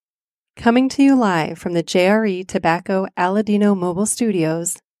Coming to you live from the JRE Tobacco Aladino Mobile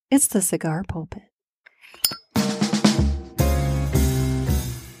Studios, it's the Cigar Pulpit.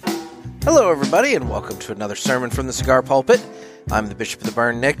 Hello, everybody, and welcome to another sermon from the Cigar Pulpit. I'm the Bishop of the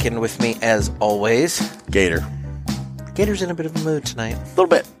Burn, Nick, and with me, as always, Gator. Gator's in a bit of a mood tonight. A little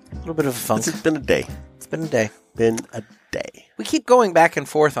bit. A little bit of a funk. It's been a day. It's been a day. Been a day. We keep going back and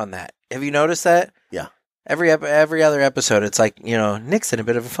forth on that. Have you noticed that? Yeah. Every other episode, it's like, Nick's in a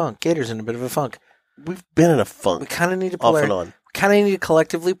bit of a funk. Gator's in a bit of a funk. We've been in a funk. We kind of need to off and on. We kind of need to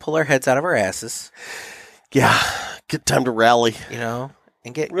collectively pull our heads out of our asses. Yeah. Get time to rally. And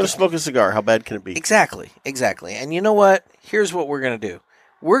get. We're going to smoke a cigar. How bad can it be? Exactly. And you know what? Here's what we're going to do.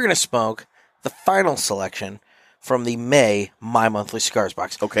 We're going to smoke the final selection from the May My Monthly Cigars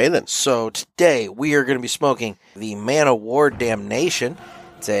box. Okay, then. So today we are going to be smoking the Man O War Damnation.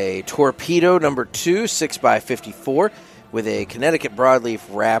 It's a Torpedo number 2, 6x54, with a Connecticut broadleaf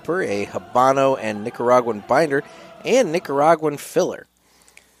wrapper, a Habano and Nicaraguan binder, and Nicaraguan filler.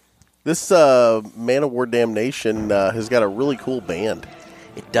 This Man O War Damnation has got a really cool band.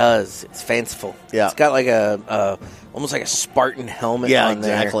 It does. It's fanciful. Yeah. It's got like a almost like a Spartan helmet on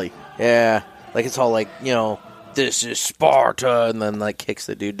there. Yeah, exactly. Yeah. Like it's all like, this is Sparta, and then like kicks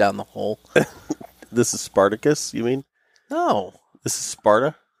the dude down the hole. This is Spartacus, you mean? No. This is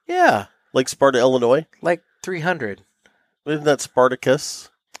Sparta? Yeah. Like Sparta, Illinois? Like 300. Isn't that Spartacus?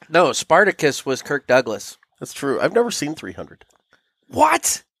 No, Spartacus was Kirk Douglas. That's true. I've never seen 300.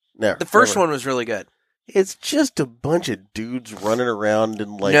 What? No. The first one was really good. It's just a bunch of dudes running around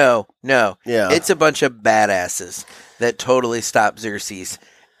and like... No. Yeah. It's a bunch of badasses that totally stop Xerxes,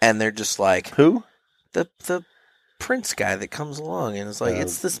 and they're just like... Who? The prince guy that comes along, and it's like,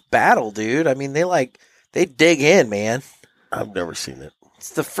 it's this battle, dude. I mean, they dig in, man. I've never seen it. It's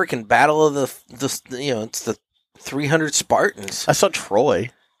the freaking battle of it's the 300 Spartans. I saw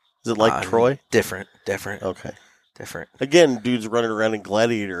Troy. Is it like Troy? Different. Okay. Different. Again, dudes running around in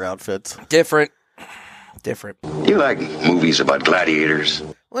gladiator outfits. Different. Do you like movies about gladiators?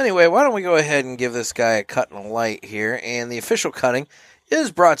 Well, anyway, why don't we go ahead and give this guy a cut and a light here, and the official cutting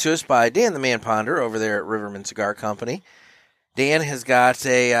is brought to us by Dan the Man Ponder over there at Riverman Cigar Company. Dan has got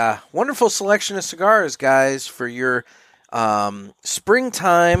a wonderful selection of cigars, guys, for your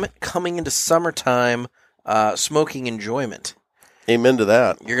springtime coming into summertime smoking enjoyment. Amen to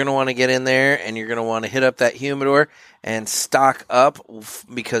that. You're going to want to get in there, and you're going to want to hit up that humidor and stock up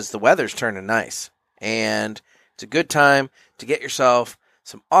because the weather's turning nice. And it's a good time to get yourself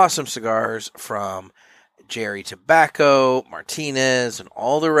some awesome cigars from Jerry Tobacco, Martinez, and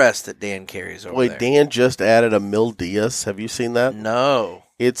all the rest that Dan carries over there. Dan just added a Mil Diaz. Have you seen that? No.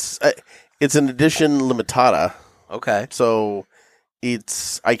 It's an edition limitada. Okay. So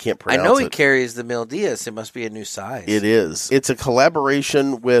I can't pronounce it. I know he carries the Mil Diaz. It must be a new size. It is. It's a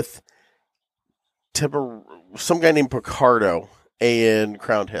collaboration with some guy named Picardo and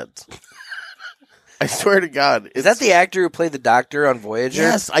Crowned Heads. I swear to God. Is that the actor who played the Doctor on Voyager?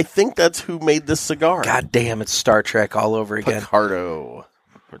 Yes, I think that's who made this cigar. God damn, it's Star Trek all over again. Picardo.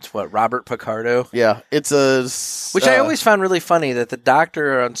 It's what, Robert Picardo? Yeah, it's a... Which I always found really funny, that the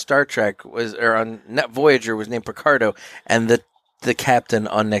Doctor on Star Trek on Voyager was named Picardo, and the captain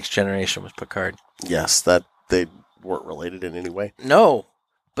on Next Generation was Picard. Yes, that they weren't related in any way. No,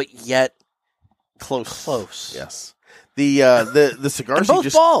 but yet... Close. Yes. The cigars... And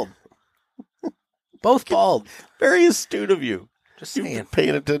both bald. Both bald. Very astute of you. Just saying. You've been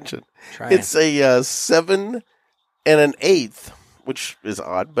paying attention. Trying. It's a 7 1/8, which is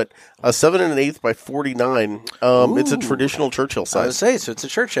odd, but a 7 1/8 by 49. It's a traditional Churchill size. I would say, so it's a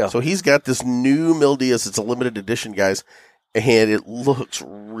Churchill. So he's got this new Mil Diaz. It's a limited edition, guys, and it looks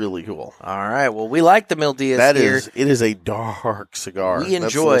really cool. All right. Well, we like the Mil Diaz here. It is a dark cigar. We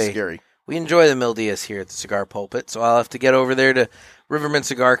That's a little scary. We enjoy the Mil Diaz here at the Cigar Pulpit, so I'll have to get over there to Riverman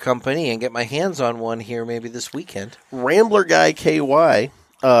Cigar Company and get my hands on one here maybe this weekend. Rambler Guy KY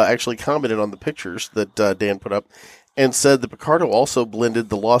actually commented on the pictures that Dan put up and said that Picardo also blended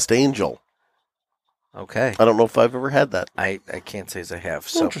the Lost Angel. Okay. I don't know if I've ever had that. I can't say as I have.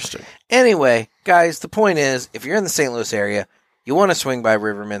 So. Interesting. Anyway, guys, the point is, if you're in the St. Louis area, you want to swing by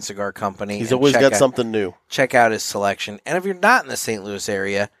Riverman Cigar Company. He's always got something new. Check out his selection. And if you're not in the St. Louis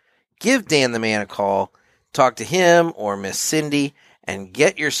area, give Dan the Man a call, talk to him or Miss Cindy, and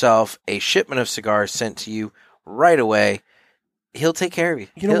get yourself a shipment of cigars sent to you right away. He'll take care of you.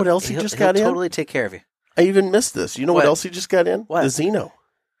 You know what else he just got in? He'll totally take care of you. I even missed this. You know what else he just got in? What? The Zeno.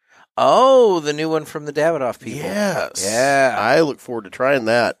 Oh, the new one from the Davidoff people. Yes. Yeah. I look forward to trying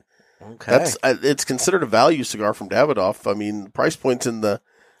that. Okay. It's considered a value cigar from Davidoff. I mean, the price point's in the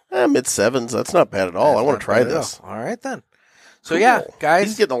mid-7s. That's not bad at all. I want to try this. All right, then. So yeah, guys,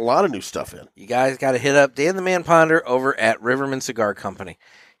 he's getting a lot of new stuff in. You guys got to hit up Dan the Man Ponder over at Riverman Cigar Company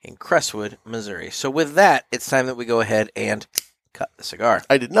in Crestwood, Missouri. So with that, it's time that we go ahead and cut the cigar.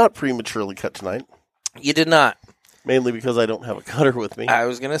 I did not prematurely cut tonight. You did not. Mainly because I don't have a cutter with me. I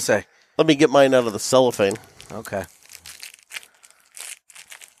was going to say. Let me get mine out of the cellophane. Okay.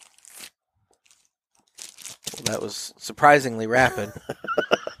 Well, that was surprisingly rapid.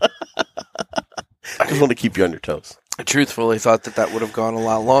 I just want to keep you on your toes. I truthfully thought that would have gone a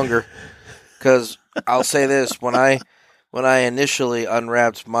lot longer. Because I'll say this, when I initially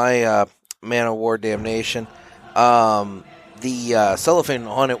unwrapped my Man O War Damnation, the cellophane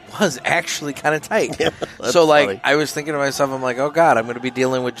on it was actually kind of tight. Yeah, so, like, funny. I was thinking to myself, I'm like, oh, God, I'm going to be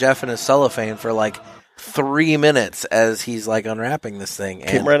dealing with Jeff and his cellophane for, like, 3 minutes as he's, like, unwrapping this thing.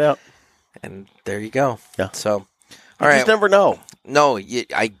 Came right out. And there you go. Yeah. So, all you right. just never know. No, you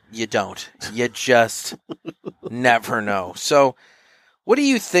don't. You just never know. So, what are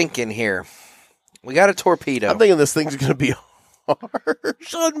you thinking here? We got a torpedo. I'm thinking this thing's going to be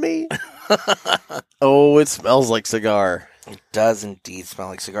harsh on me. Oh, it smells like cigar. It does indeed smell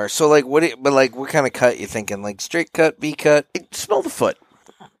like cigars. So, like, what kind of cut you thinking? Like straight cut, V cut? Smell the foot.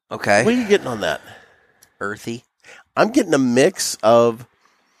 Okay. What are you getting on that? Earthy. I'm getting a mix of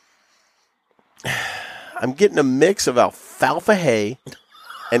alfalfa hay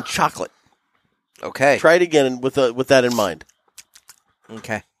and chocolate. Okay. Try it again with that in mind.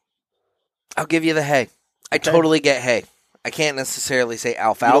 Okay. I'll give you the hay. I totally get hay. I can't necessarily say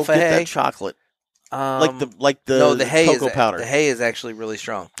alfalfa you don't get hay. that chocolate. No, the hay cocoa is powder. The hay is actually really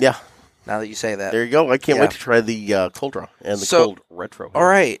strong. Yeah. Now that you say that. There you go. I can't Yeah. wait to try the cold draw and the cold retro. All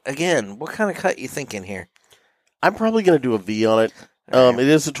right. Again, what kind of cut you thinking here? I'm probably going to do a V on it. All right. It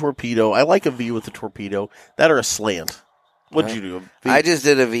is a torpedo. I like a V with a torpedo. That or a slant. What'd you do? A V? I just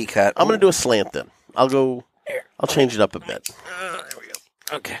did a V cut. I'm going to do a slant then. I'll change it up a bit. There we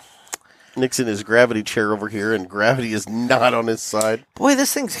go. Okay. Nick's in his gravity chair over here, and gravity is not on his side. Boy,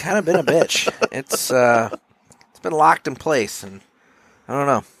 this thing's kind of been a bitch. It's been locked in place, and I don't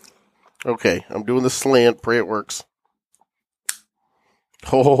know. Okay, I'm doing the slant. Pray it works.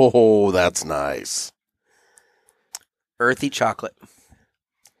 Oh, that's nice. Earthy chocolate.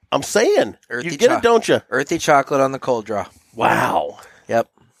 I'm saying. Earthy You get it, don't you? Earthy chocolate on the cold draw. Wow. Yep.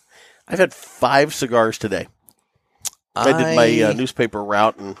 I've had 5 cigars today. I did my newspaper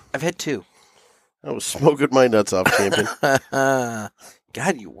route, and I've had 2. I was smoking my nuts off, champion.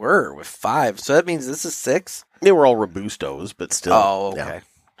 God, you were with 5. So that means this is 6? They were all Robustos, but still. Oh, okay. Yeah.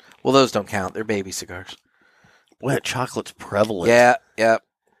 Well, those don't count. They're baby cigars. Boy, that chocolate's prevalent. Yeah.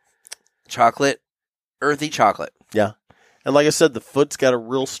 Chocolate. Earthy chocolate. Yeah. And like I said, the foot's got a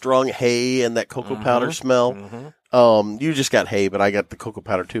real strong hay and that cocoa powder smell. Mm-hmm. You just got hay, but I got the cocoa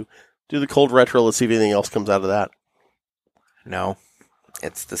powder too. Do the cold retro. Let's see if anything else comes out of that. No.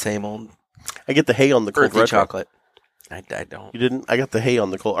 It's the same old I get the hay on the cold earthy retro. chocolate. I don't. You didn't? I got the hay on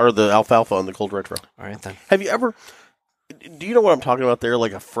the cold, or the alfalfa on the cold retro. All right, then. Have you ever? Do you know what I'm talking about there?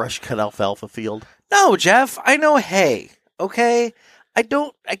 Like a fresh cut alfalfa field? No, Jeff. I know hay. Okay. I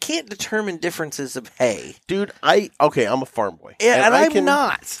can't determine differences of hay. Dude, I'm a farm boy. Yeah, and I'm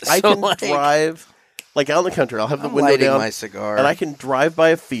not. I So, can drive, like out in the country, I'll have the I'm window lighting down, my cigar. and I can drive by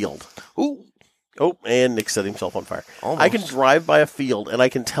a field. Ooh. Oh, and Nick set himself on fire. Almost. I can drive by a field, and I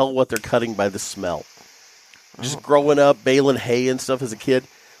can tell what they're cutting by the smell. Just growing up, baling hay and stuff as a kid,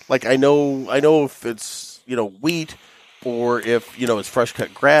 like I know if it's wheat, or if it's fresh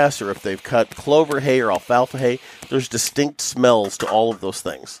cut grass, or if they've cut clover hay or alfalfa hay. There's distinct smells to all of those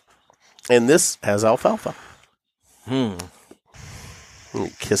things, and this has alfalfa. Let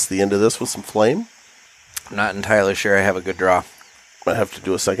me kiss the end of this with some flame. I'm not entirely sure I have a good draw. Might have to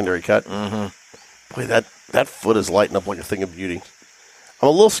do a secondary cut. Boy, that foot is lighting up like a thing of beauty. I'm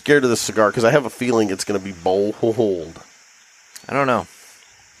a little scared of this cigar because I have a feeling it's going to be bold. I don't know.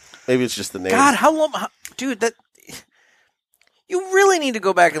 Maybe it's just the name. God, how long, dude? That you really need to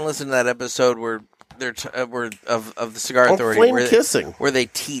go back and listen to that episode where they're of the Cigar Authority, flame kissing, where they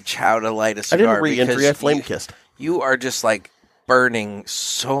teach how to light a I cigar. didn't re-entry. I flame kissed. You are just like burning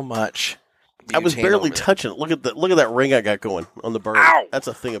so much. I was butane barely over there. touching it. Look at that ring I got going on the burn. Ow! That's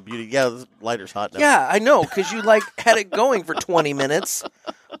a thing of beauty. Yeah, this lighter's hot now. Yeah, I know, because you had it going for 20 minutes.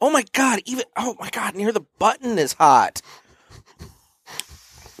 Oh my god! Near the button is hot.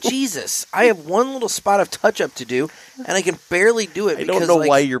 Jesus, I have one little spot of touch up to do, and I can barely do it. I don't know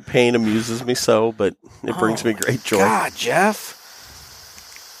why your pain amuses me so, but it brings me great joy. God, Jeff,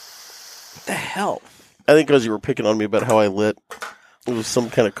 what the hell? I think because you were picking on me about how I lit, it was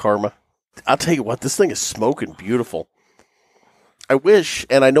some kind of karma. I'll tell you what, this thing is smoking beautiful. I wish,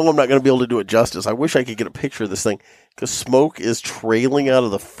 and I know I'm not going to be able to do it justice, I wish I could get a picture of this thing, because smoke is trailing out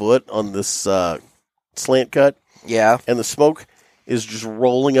of the foot on this slant cut, Yeah. and the smoke is just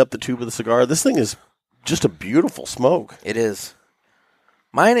rolling up the tube of the cigar. This thing is just a beautiful smoke. It is.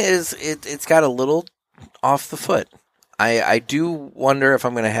 Mine is, it's got a little off the foot. I do wonder if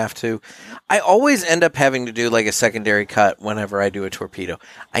I'm going to have to. I always end up having to do like a secondary cut whenever I do a torpedo.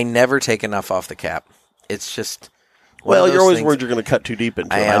 I never take enough off the cap. It's just. Well, you're always worried you're going to cut too deep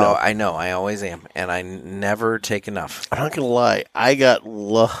into it. I know. I always am. And I never take enough. I'm not going to lie. I got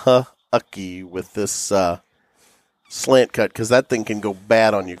lucky with this slant cut because that thing can go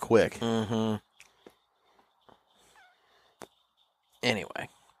bad on you quick. Mm-hmm. Anyway.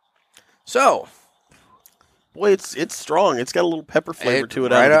 So. Boy, it's strong. It's got a little pepper flavor to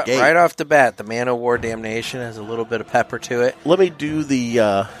it out of the gate. Right off the bat, the Man O War Damnation has a little bit of pepper to it. Let me do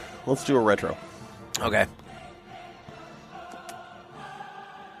the, let's do a retro. Okay.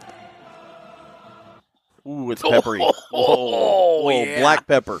 Ooh, it's peppery. Whoa, yeah. Black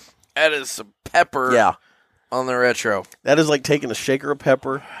pepper. That is some pepper on the retro. That is like taking a shaker of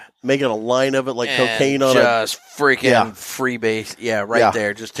pepper, making a line of it like cocaine on just freaking freebase. Yeah, right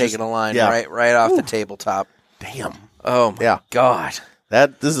there. Just taking a line right off the tabletop. Damn. Oh, my God.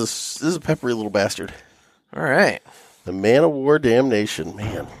 This is a peppery little bastard. All right. The Man O War Damnation,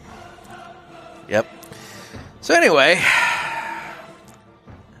 man. Yep. So anyway,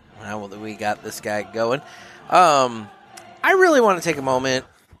 now that we got this guy going, I really want to take a moment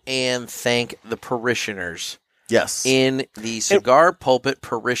and thank the parishioners. Yes. In the Cigar Pulpit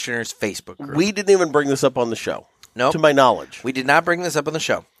Parishioners Facebook group. We didn't even bring this up on the show. No. To my knowledge. We did not bring this up on the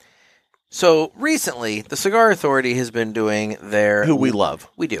show. So recently, the Cigar Authority has been doing their... Who we love.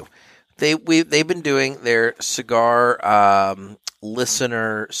 We do. They've been doing their cigar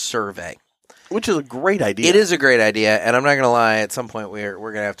listener survey. Which is a great idea. It is a great idea, and I'm not going to lie, at some point we're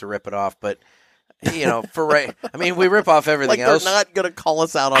going to have to rip it off, but... You know, we rip off everything else. They're not going to call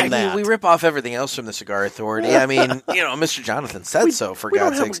us out on that. We rip off everything else from the Cigar Authority. I mean, Mr. Jonathan said so, for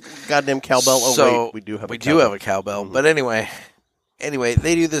God's sakes. Goddamn cowbell. So, we do have a we cowbell. do have a cowbell. Mm-hmm. But anyway,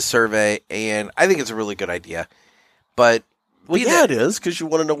 they do this survey, and I think it's a really good idea. But it is, because you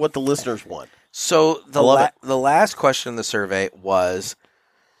want to know what the listeners want. So the last question in the survey was,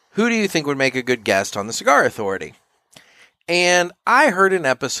 who do you think would make a good guest on the Cigar Authority? And I heard an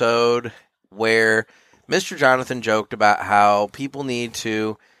episode where Mr. Jonathan joked about how people need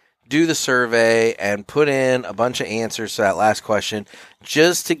to do the survey and put in a bunch of answers to that last question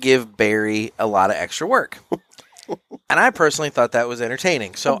just to give Barry a lot of extra work. And I personally thought that was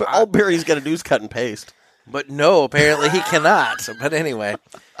entertaining. So all Barry's got to do is cut and paste. But no, apparently he cannot. But anyway.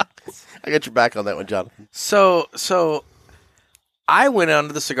 I got your back on that one, Jonathan. So I went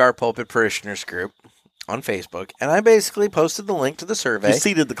onto the Cigar Pulpit Parishioners group on Facebook, and I basically posted the link to the survey. You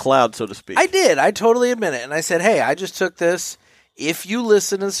seeded the cloud, so to speak. I did. I totally admit it. And I said, hey, I just took this. If you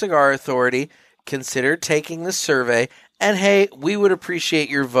listen to the Cigar Authority, consider taking this survey. And hey, we would appreciate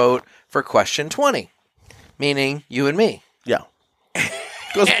your vote for question 20, meaning you and me. Yeah.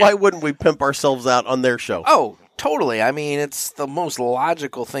 Because why wouldn't we pimp ourselves out on their show? Oh, totally. I mean, it's the most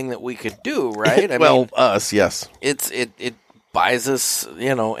logical thing that we could do, right? I mean, us, yes. It buys us,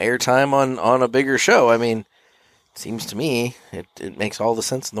 airtime on a bigger show. I mean, it seems to me it makes all the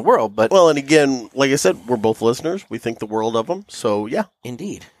sense in the world. But and again, like I said, we're both listeners. We think the world of them. So, yeah.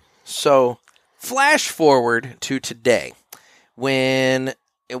 Indeed. So, flash forward to today, when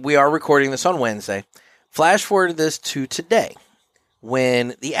we are recording this on Wednesday. Flash forward this to today,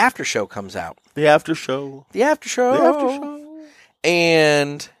 when the after show comes out. The after show.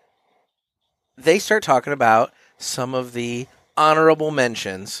 And they start talking about some of the honorable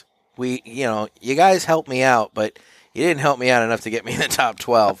mentions. You guys helped me out, but you didn't help me out enough to get me in the top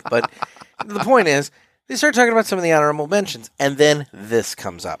 12. But the point is, they start talking about some of the honorable mentions, and then this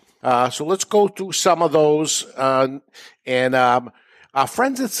comes up. So let's go through some of those. And our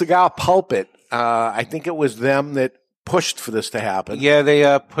friends at Cigar Pulpit, I think it was them that pushed for this to happen. Yeah,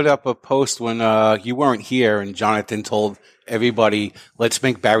 they put up a post when you weren't here, and Jonathan told everybody, let's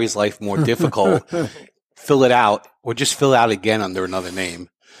make Barry's life more difficult. Fill it out, or just fill out again under another name.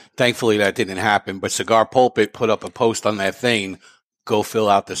 Thankfully, that didn't happen, but Cigar Pulpit put up a post on that thing, go fill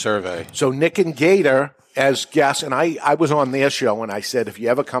out the survey. So Nick and Gator as guests, and I was on their show, and I said, if you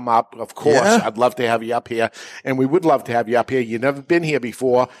ever come up, of course, I'd love to have you up here, and we would love to have you up here. You've never been here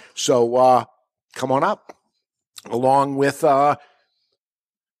before, so come on up, along with Mr.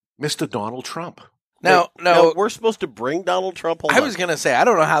 Donald Trump. No, we're supposed to bring Donald Trump. I was going to say, I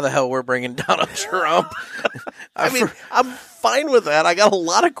don't know how the hell we're bringing Donald Trump. I'm fine with that. I got a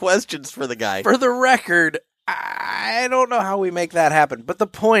lot of questions for the guy. For the record, I don't know how we make that happen. But the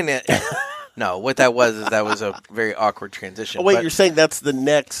point is, no, what that was is that was a very awkward transition. Oh, wait, but you're saying that's the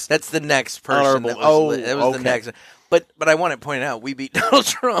next? that's the next person. Honorable. That was, Oh, that was the okay. next. But I want to point out we beat Donald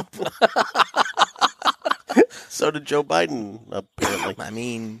Trump. So did Joe Biden, apparently. I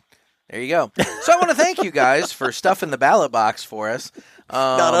mean, there you go. So I want to thank you guys for stuffing the ballot box for us.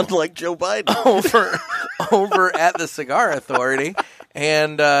 Not unlike Joe Biden. over at the Cigar Authority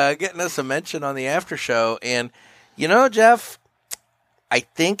and getting us a mention on the after show. And, you know, Jeff, I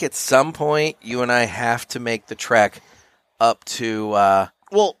think at some point you and I have to make the trek up to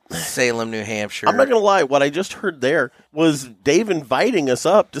Salem, New Hampshire. I'm not going to lie. What I just heard there was Dave inviting us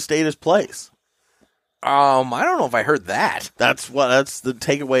up to stay at his place. I don't know if I heard that. That's the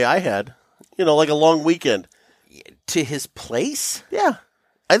takeaway I had. You know, like a long weekend. To his place? Yeah.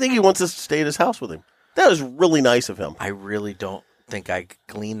 I think he wants us to stay at his house with him. That was really nice of him. I really don't think I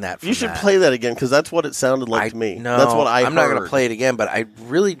gleaned that from You should that. play that again, because that's what it sounded like to me. No, that's what I'm not going to heard. play it again, but I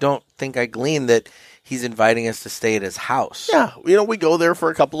really don't think I gleaned that he's inviting us to stay at his house. Yeah. You know, we go there for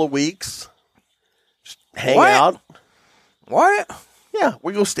a couple of weeks. Just hang What? out. What? Yeah.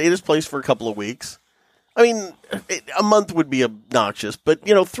 We go stay at his place for a couple of weeks. I mean, a month would be obnoxious, but,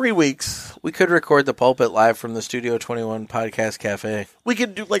 3 weeks. We could record the pulpit live from the Studio 21 Podcast Cafe. We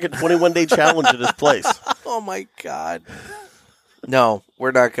could do like a 21-day challenge at his place. Oh, my God. No,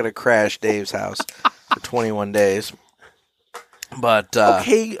 we're not going to crash Dave's house for 21 days. But,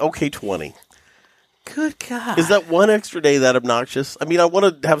 Okay, 20. good God. Is that one extra day that obnoxious? I mean, I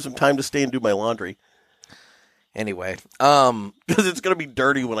want to have some time to stay and do my laundry. Anyway, Because it's going to be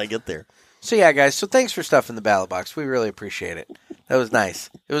dirty when I get there. so yeah, guys, so thanks for stuffing the ballot box. We really appreciate it. That was nice.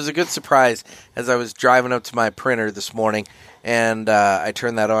 It was a good surprise as I was driving up to my printer this morning, and I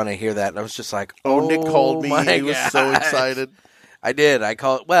turned that on and hear that, and I was just like, Oh, Nick called me. my He was so gosh. excited. I did.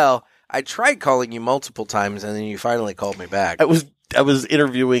 I tried calling you multiple times, and then you finally called me back. I was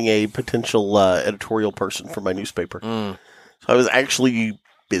interviewing a potential editorial person for my newspaper. So I was actually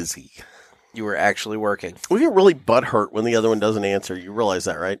busy. You were actually working. We get really butthurt when the other one doesn't answer. You realize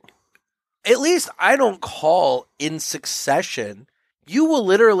that, right? At least I don't call in succession. You will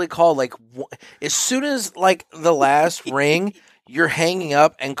literally call as soon as the last ring, you're hanging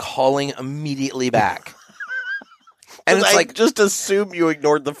up and calling immediately back. And it's I just assume you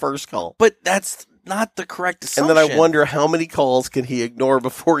ignored the first call. but that's not the correct assumption. And then I wonder how many calls can he ignore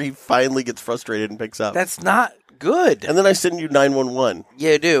before he finally gets frustrated and picks up. That's not good. And then I send you 911.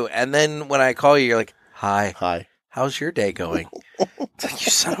 Yeah, you do. And then when I call you, you're like, "Hi, Hi. how's your day going?" It's like,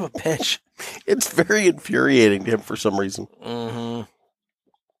 you son of a bitch. It's very infuriating to him for some reason. Mm-hmm.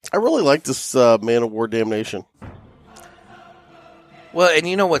 I really like this Man O War Damnation. Well, and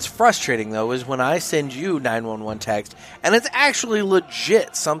you know what's frustrating, though, is when I send you 911 text, and it's actually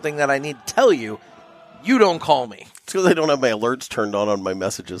legit something that I need to tell you, you don't call me. It's because I don't have my alerts turned on my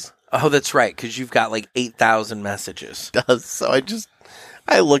messages. Oh, that's right, because you've got 8,000 messages. So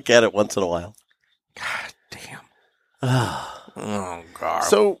I look at it once in a while. God damn. Oh, God.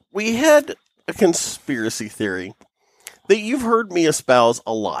 So we had a conspiracy theory that you've heard me espouse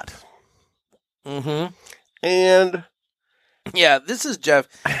a lot. Mm-hmm. And Yeah, this is Jeff.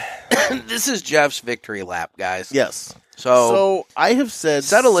 This is Jeff's victory lap, guys. yes. So So I have said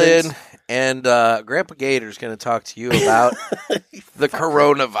settle since- in, and Grandpa Gator's going to talk to you about the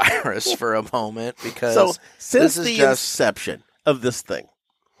coronavirus for a moment, because So since this is the Jeff's... inception of this thing,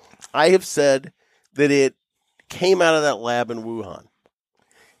 I have said that it came out of that lab in Wuhan.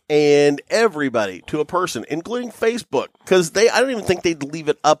 And everybody, to a person, including Facebook, because I don't even think they'd leave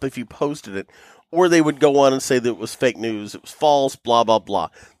it up if you posted it, or they would go on and say that it was fake news, it was false, blah, blah, blah.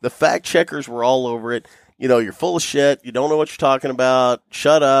 The fact checkers were all over it. You're full of shit. You don't know what you're talking about.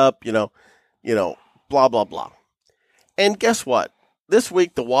 Shut up. Blah, blah, blah. And guess what? This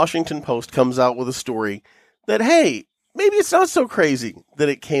week, the Washington Post comes out with a story that, hey, maybe it's not so crazy that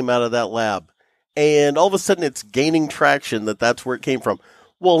it came out of that lab. And all of a sudden, it's gaining traction that that's where it came from.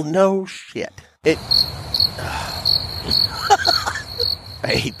 Well, no shit.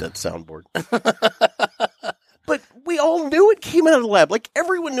 I hate that soundboard. But we all knew it came out of the lab. Like,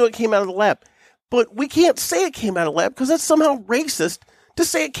 everyone knew it came out of the lab. But we can't say it came out of a lab because that's somehow racist to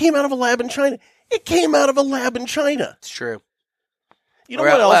say it came out of a lab in China. It came out of a lab in China. It's true. You know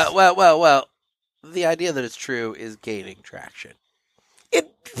what else? Well, the idea that it's true is gaining traction.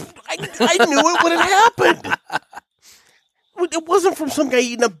 I knew it when it happened. It wasn't from some guy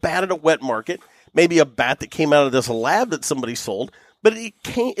eating a bat at a wet market. Maybe a bat that came out of this lab that somebody sold. But it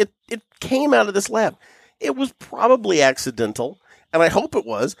came out of this lab. It was probably accidental, and I hope it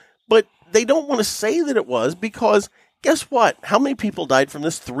was. But they don't want to say that it was because Guess what? How many people died from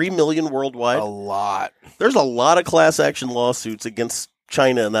this? 3 million worldwide? A lot. There's a lot of class action lawsuits against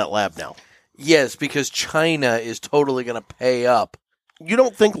China in that lab now. Yes, because China is totally going to pay up. You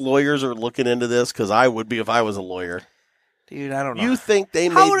don't think lawyers are looking into this? Because I would be if I was a lawyer. Dude, I don't know. You think they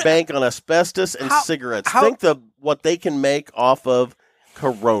made bank on asbestos and cigarettes. Think what they can make off of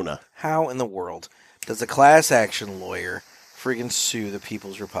Corona. How in the world does a class action lawyer friggin' sue the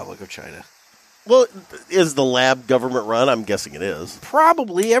People's Republic of China? Well, is the lab government run? I'm guessing it is.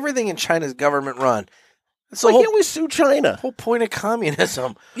 Probably. Everything in China is government run. So why can't we sue China? Whole point of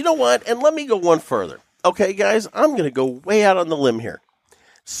communism. You know what? And let me go one further. Okay, guys, I'm going to go way out on the limb here.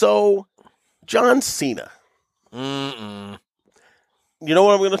 So, John Cena. Mm-mm. You know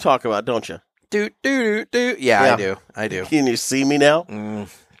what I'm going to talk about, don't you? Do. Yeah, I do. Can you see me now?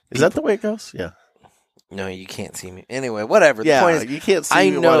 Is that the way it goes? Yeah. No, you can't see me. Anyway, whatever. Yeah, the point is, you can't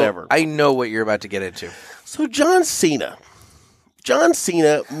see me, whatever. I know what you're about to get into. So John Cena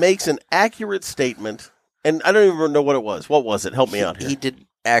makes an accurate statement, and I don't even know what it was. What was it? Help me out here. He did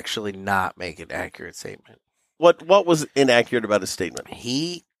actually not make an accurate statement. What was inaccurate about his statement?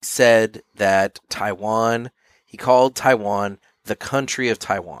 He said that he called Taiwan the country of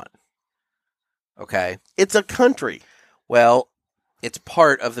Taiwan. Okay? It's a country. Well, it's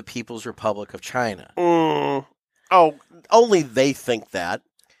part of the People's Republic of China. Oh, only they think that.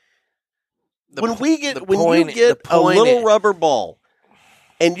 When you get a little rubber ball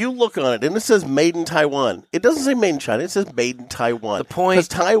and you look on it and it says made in Taiwan, it doesn't say made in China, it says made in Taiwan. Because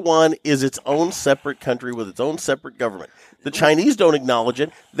Taiwan is its own separate country with its own separate government. The Chinese don't acknowledge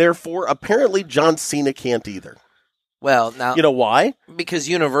it, therefore apparently John Cena can't either. Well, now... You know why? Because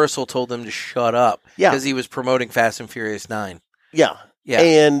Universal told him to shut up. Yeah. Because he was promoting Fast and Furious 9. Yeah. Yeah.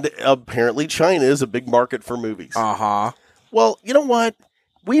 And apparently China is a big market for movies. Uh-huh. Well, you know what?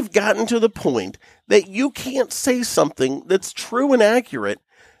 We've gotten to the point that you can't say something that's true and accurate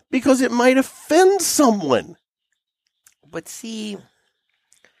because it might offend someone. But see,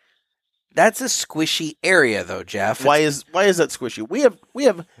 that's a squishy area, though, Jeff. Why is that squishy? We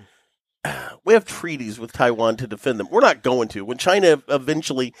have treaties with Taiwan to defend them. We're not going to. When China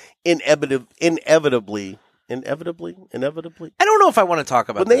eventually inevitably. I don't know if I want to talk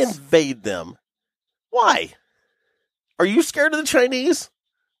about when they invade them. Why? Are you scared of the Chinese?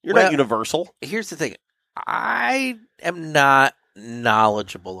 You're not Universal. Here's the thing. I am not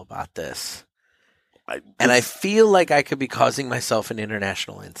knowledgeable about this. And I feel like I could be causing myself an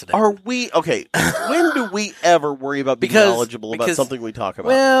international incident. Are we? Okay. When do we ever worry about being knowledgeable about something we talk about?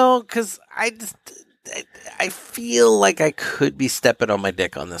 Well, because I feel like I could be stepping on my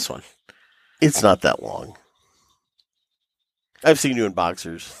dick on this one. It's not that long. I've seen you in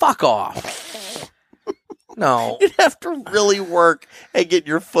boxers. Fuck off. No. You'd have to really work and get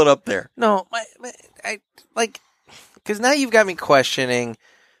your foot up there. No, because now you've got me questioning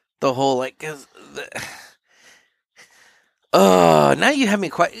the whole, now you have me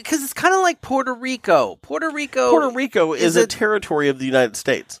because it's kind of like Puerto Rico. Puerto Rico is a territory of the United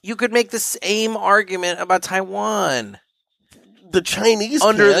States. You could make the same argument about Taiwan. The Chinese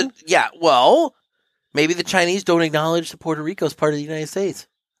can. Maybe the Chinese don't acknowledge that Puerto Rico is part of the United States.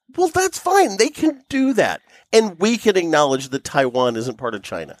 Well, that's fine. They can do that. And we can acknowledge that Taiwan isn't part of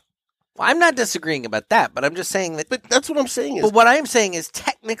China. Well, I'm not disagreeing about that, but I'm just saying that... But that's what I'm saying. But what I'm saying is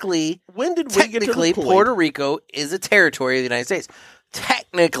technically... When did we get to the point? Puerto Rico is a territory of the United States.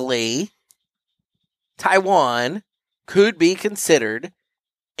 Technically, Taiwan could be considered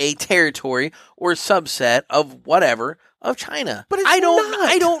a territory or subset of whatever of China. But I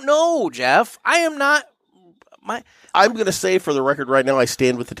don't know, Jeff. I am not... I'm going to say for the record right now, I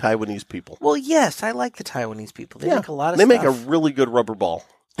stand with the Taiwanese people. Well, yes, I like the Taiwanese people. They make a lot of stuff. They make a really good rubber ball.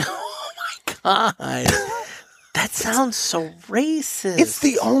 Oh, my God. That sounds so racist. It's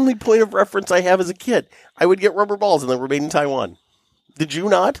the only point of reference I have as a kid. I would get rubber balls and they were made in Taiwan. Did you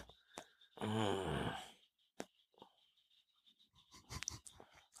not?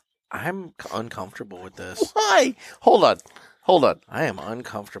 I'm uncomfortable with this. Why? Hold on. I am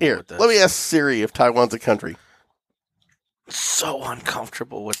uncomfortable with this. Let me ask Siri if Taiwan's a country. So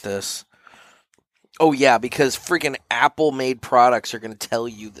uncomfortable with this. Oh, yeah, because freaking Apple-made products are going to tell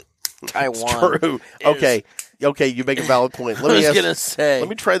you that Taiwan. It's true. Okay, you make a valid point. Let me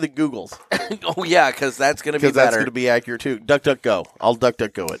try the Googles. Oh, yeah, because that's going to be better. Because that's going to be accurate, too. DuckDuckGo. I'll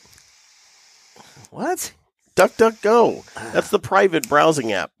DuckDuckGo it. What? DuckDuckGo. That's the private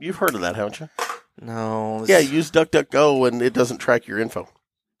browsing app. You've heard of that, haven't you? No. Yeah, use DuckDuckGo and it doesn't track your info.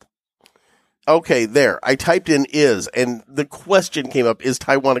 Okay, there. I typed in is, and the question came up, is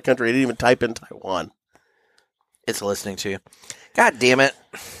Taiwan a country? I didn't even type in Taiwan. It's listening to you. God damn it.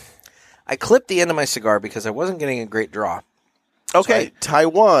 I clipped the end of my cigar because I wasn't getting a great draw. Okay,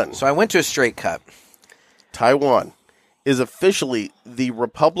 Taiwan. So I went to a straight cut. Taiwan is officially the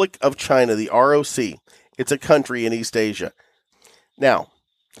Republic of China, the ROC. It's a country in East Asia. Now,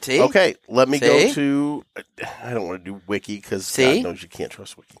 See? okay, let me See? go to. I don't want to do Wiki because See? God knows you can't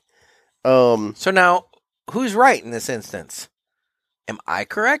trust Wiki. So now, who's right in this instance? Am I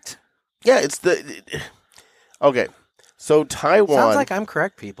correct? Yeah, it's the. Okay, so Taiwan. Sounds like I'm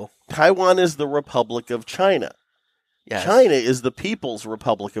correct, people. Taiwan is the Republic of China. Yes. China is the People's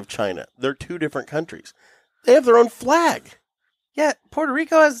Republic of China. They're two different countries. They have their own flag. Yeah, Puerto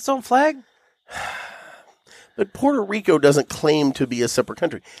Rico has its own flag. But Puerto Rico doesn't claim to be a separate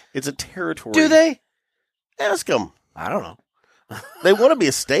country. It's a territory. Do they? Ask them. I don't know. They want to be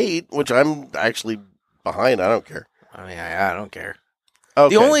a state, which I'm actually behind. I don't care. I mean, I don't care.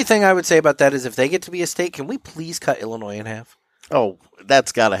 Okay. The only thing I would say about that is if they get to be a state, can we please cut Illinois in half? Oh,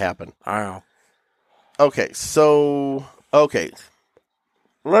 that's got to happen. I don't know. Okay, so,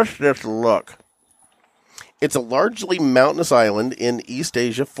 let's just look. It's a largely mountainous island in East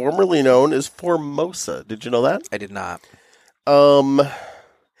Asia, formerly known as Formosa. Did you know that? I did not.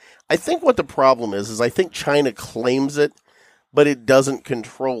 I think what the problem is I think China claims it, but it doesn't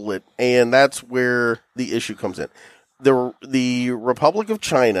control it, and that's where the issue comes in. The Republic of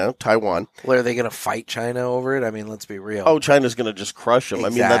China, Taiwan. Well, are they going to fight China over it? I mean, let's be real. Oh, China's going to just crush them.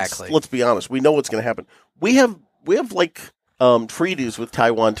 Exactly. I mean, let's be honest. We know what's going to happen. We have treaties with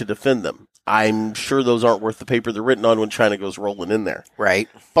Taiwan to defend them. I'm sure those aren't worth the paper they're written on when China goes rolling in there. Right.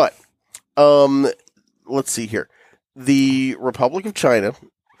 But let's see here. The Republic of China,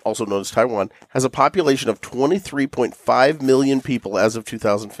 also known as Taiwan, has a population of 23.5 million people as of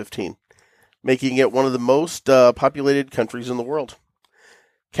 2015. Making it one of the most populated countries in the world.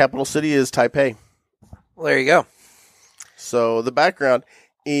 Capital city is Taipei. Well, there you go. So the background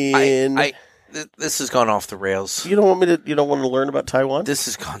in this has gone off the rails. You don't want to learn about Taiwan? This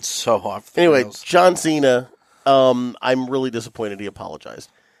has gone so off the Anyway, rails. John Cena, I'm really disappointed he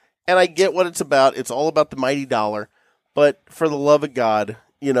apologized. And I get what it's about. It's all about the mighty dollar. But for the love of God,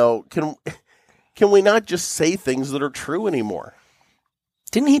 can we not just say things that are true anymore?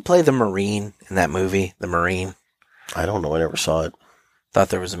 Didn't he play the Marine in that movie, The Marine? I don't know. I never saw it. Thought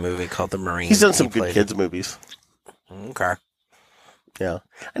there was a movie called The Marine. He's done some good kids movies. Okay. Yeah.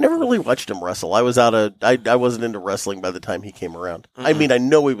 I never really watched him wrestle. I wasn't into wrestling by the time he came around. Mm-hmm. I mean, I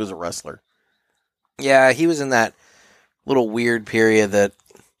know he was a wrestler. Yeah, he was in that little weird period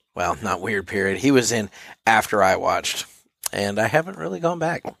not weird period. He was in after I watched, and I haven't really gone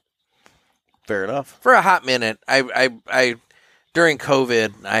back. Fair enough. For a hot minute, I during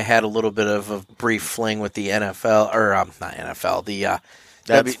COVID, I had a little bit of a brief fling with the NFL, or not NFL,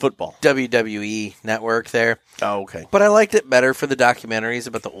 that's football. WWE network there. Oh, okay. But I liked it better for the documentaries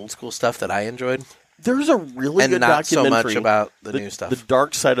about the old school stuff that I enjoyed. There's a really good not so documentary much about the new stuff. The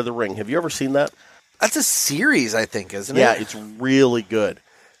Dark Side of the Ring. Have you ever seen that? That's a series, I think, isn't it? Yeah, it's really good.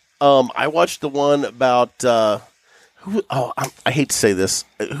 I watched the one about I hate to say this.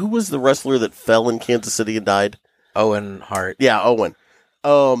 Who was the wrestler that fell in Kansas City and died? Owen Hart. Yeah, Owen.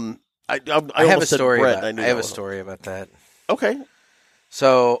 I have a story. I have a story about that. Okay.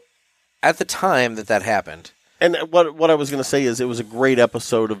 So, at the time that happened, and what I was going to say is it was a great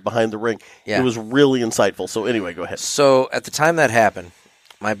episode of Behind the Ring. Yeah. It was really insightful. So anyway, go ahead. So at the time that happened,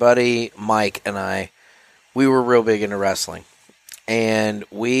 my buddy Mike and we were real big into wrestling, and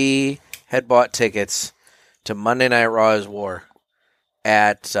we had bought tickets to Monday Night Raw's War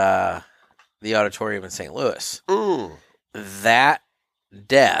at the auditorium in St. Louis. Mm. That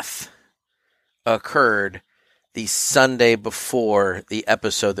death occurred the Sunday before the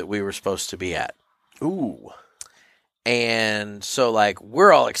episode that we were supposed to be at. Ooh. And so,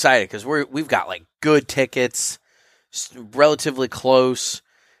 we're all excited because we've got, good tickets, relatively close.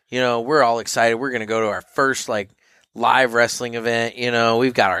 We're all excited. We're going to go to our first, live wrestling event.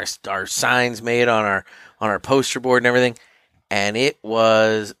 We've got our signs made on our poster board and everything. And it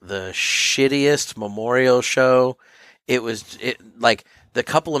was the shittiest memorial show. The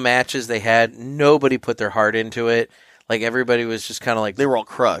couple of matches they had, nobody put their heart into it. Everybody was just kind of they were all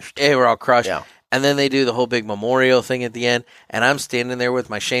crushed. They were all crushed. Yeah. And then they do the whole big memorial thing at the end, and I'm standing there with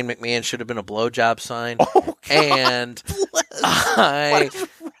my Shane McMahon should have been a blowjob sign. Oh, God. And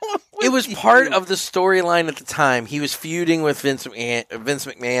it was part of the storyline at the time. He was feuding with Vince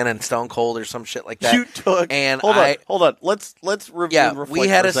McMahon and Stone Cold or some shit like that. You took and hold on. Let's review. Yeah, and reflect we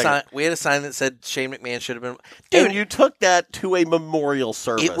had for a sign. We had a sign that said Shane McMahon should have been. Dude, and you took that to a memorial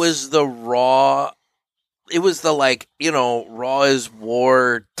service. It was the Raw. It was the Raw is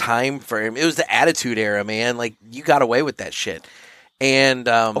War time frame. It was the Attitude Era, man. You got away with that shit. And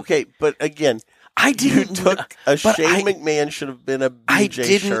okay, but again, I didn't you took a but Shane McMahon should have been a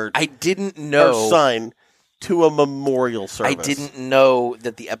BJ shirt. I didn't know or sign to a memorial service. I didn't know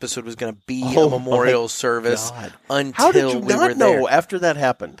that the episode was going to be a memorial service until How did you we not were there. know after that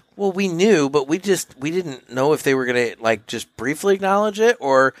happened? Well, we knew, but we didn't know if they were going to like just briefly acknowledge it,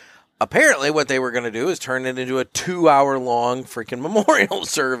 or apparently what they were going to do is turn it into a 2-hour-long freaking memorial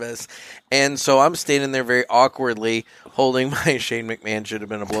service. And so I'm standing there very awkwardly holding my Shane McMahon should have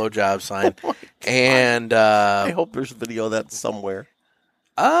been a blowjob sign. And I hope there's video of that somewhere.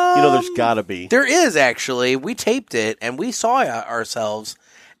 There's got to be. There is, actually. We taped it, and we saw ourselves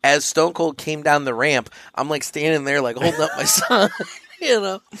as Stone Cold came down the ramp. I'm, like, standing there, like, holding up my son,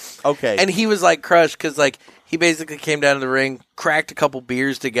 Okay. And he was, like, crushed because, like, he basically came down to the ring, cracked a couple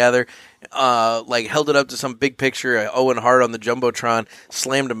beers together, like, held it up to some big picture of Owen Hart on the Jumbotron,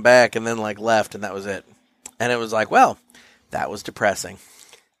 slammed him back, and then, like, left, and that was it. And it was like, well, that was depressing.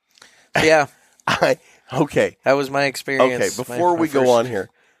 So, yeah. Okay. That was my experience. Okay, before we go on here,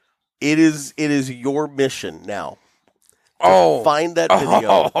 it is your mission now to find that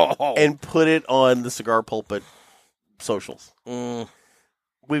video and put it on the Cigar Pulpit socials.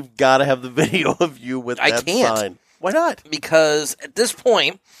 We've got to have the video of you with that sign. Why not? Because at this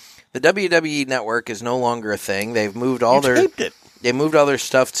point, the WWE Network is no longer a thing. They've moved all taped it. They moved all their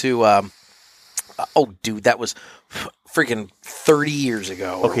stuff to dude, that was freaking 30 years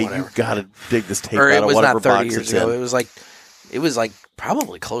ago. Okay, you got to dig this tape or out it was of whatever not 30 box years it's ago. in. It was like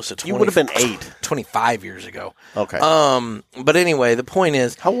probably close to 20. You would have been 25 years ago. Okay. But anyway, the point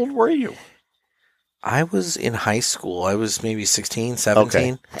is, how old were you? I was in high school. I was maybe 16,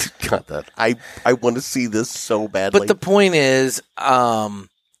 17. Okay. Got that. I want to see this so badly. But the point is, I'm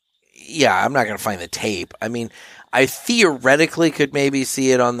not going to find the tape. I mean, I theoretically could maybe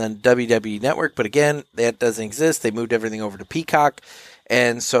see it on the WWE Network, but again, that doesn't exist. They moved everything over to Peacock,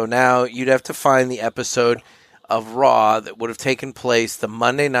 and so now you'd have to find the episode of Raw that would have taken place the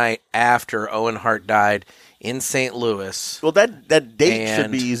Monday night after Owen Hart died in St. Louis. Well, that date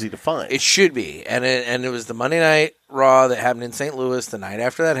should be easy to find. It should be, and it was the Monday night Raw that happened in St. Louis the night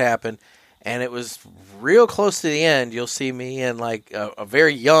after that happened, and it was real close to the end. You'll see me and like a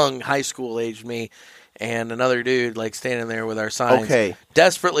very young high school aged me and another dude like standing there with our signs,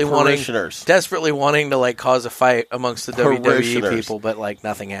 desperately wanting to like cause a fight amongst the WWE people, but like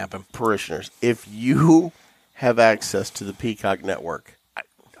nothing happened. Parishioners, if you have access to the Peacock Network,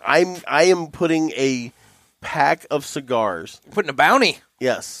 I am putting a pack of cigars. You're putting a bounty.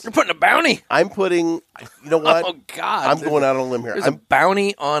 Yes, you're putting a bounty. I'm putting. You know what? Oh God! I'm going out on a limb here. There's a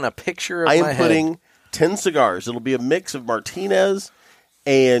bounty on a picture of my head. I am putting 10 cigars. It'll be a mix of Martinez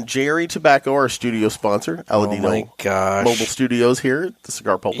and Jerry Tobacco, our studio sponsor, Aladino Mobile Studios here at the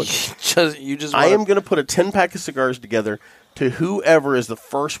Cigar Pulpit. I am going to put a 10-pack of cigars together to whoever is the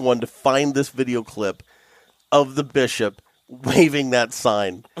first one to find this video clip of the Bishop waving that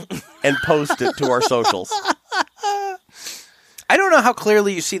sign and post it to our socials. I don't know how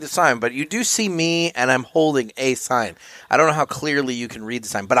clearly you see the sign, but you do see me, and I'm holding a sign. I don't know how clearly you can read the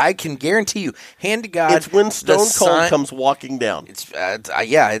sign, but I can guarantee you, hand to God, it's when Stone Cold comes walking down. It's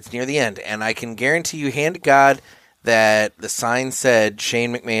near the end, and I can guarantee you, hand to God, that the sign said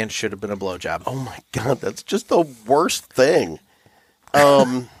Shane McMahon should have been a blowjob. Oh my God, that's just the worst thing.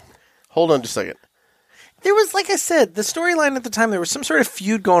 Hold on just a second. There was, like I said, the storyline at the time, there was some sort of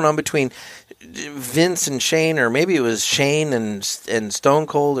feud going on between Vince and Shane, or maybe it was Shane and Stone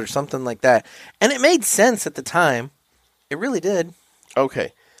Cold or something like that. And it made sense at the time. It really did.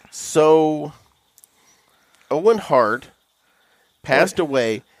 Okay. So, Owen Hart passed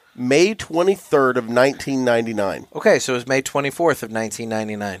away May 23rd of 1999. Okay, so it was May 24th of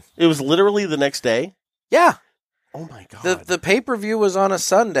 1999. It was literally the next day? Yeah. Oh, my God. The pay-per-view was on a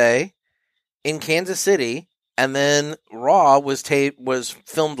Sunday in Kansas City, and then Raw was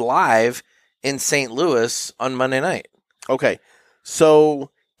filmed live in St. Louis on Monday night. Okay,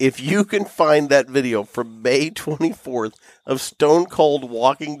 so if you can find that video from May 24th of Stone Cold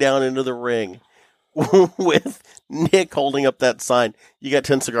walking down into the ring with Nick holding up that sign, you got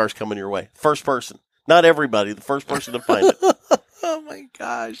 10 cigars coming your way. First person. Not everybody, the first person to find it. Oh my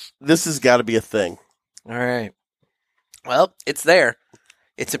gosh. This has got to be a thing. All right. Well, it's there.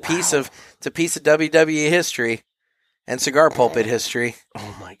 It's a piece of WWE history and Cigar Pulpit history.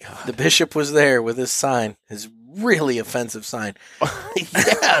 Oh my God! The Bishop was there with his sign, his really offensive sign.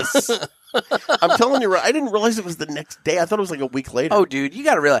 Yes. I'm telling you, I didn't realize it was the next day. I thought it was like a week later. Oh, dude, you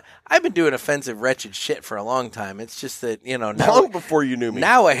got to realize, I've been doing offensive, wretched shit for a long time. It's just that, now, long before you knew me.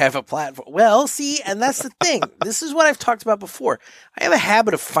 Now I have a platform. Well, see, and that's the thing. This is what I've talked about before. I have a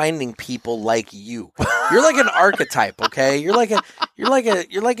habit of finding people like you. You're like an archetype, okay? You're like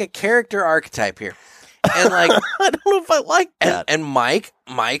a character archetype here. And like, I don't know if I like that. And Mike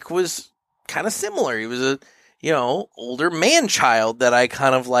was kind of similar. He was a, older man child that I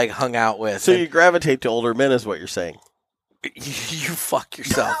kind of like hung out with. So you gravitate to older men is what you're saying. You fuck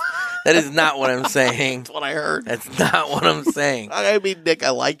yourself. That is not what I'm saying. That's what I heard. That's not what I'm saying. I mean, Nick,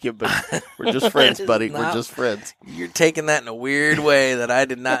 I like you, but we're just friends, buddy. We're just friends. You're taking that in a weird way that I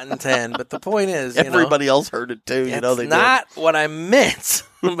did not intend. But the point is, everybody else heard it too. That's not what I meant.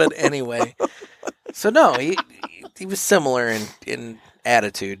 But anyway, so no, he was similar in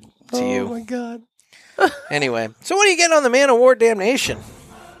attitude to you. Oh my god. Anyway, so what are you getting on the Man O War Damnation?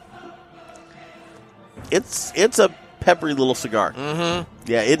 It's a peppery little cigar.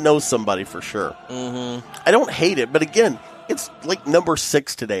 Mm-hmm. Yeah, it knows somebody for sure. Mm-hmm. I don't hate it, but again, it's like number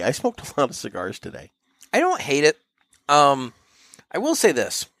 6 today. I smoked a lot of cigars today. I don't hate it. I will say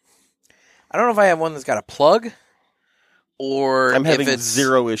this. I don't know if I have one that's got a plug or I'm having if it's,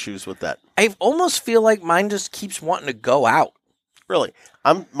 zero issues with that. I almost feel like mine just keeps wanting to go out. Really?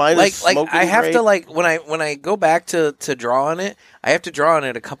 Mine is smoking I have great. to when I go back to draw on it, I have to draw on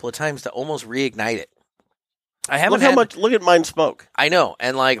it a couple of times to almost reignite it. I haven't look at mine smoke. I know,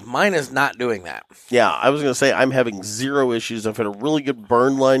 and like mine is not doing that. Yeah, I was going to say I'm having zero issues. I've had a really good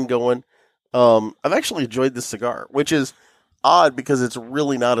burn line going. I've actually enjoyed this cigar, which is odd because it's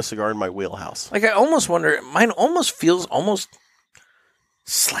really not a cigar in my wheelhouse. Like I almost wonder, mine almost feels almost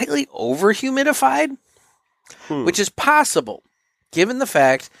slightly over humidified, which is possible given the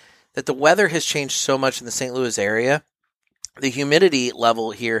fact that the weather has changed so much in the St. Louis area. The humidity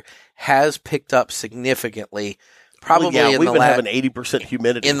level here has picked up significantly, probably we've been having 80%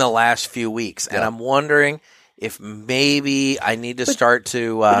 humidity in the last few weeks, and I'm wondering if maybe I need to start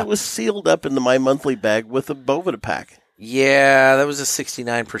to. But it was sealed up in my monthly bag with a Bovida pack. Yeah, that was a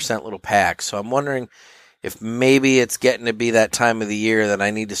 69% little pack, so I'm wondering if maybe it's getting to be that time of the year that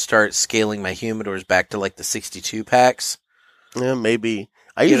I need to start scaling my humidors back to like the 62 packs. Yeah, maybe.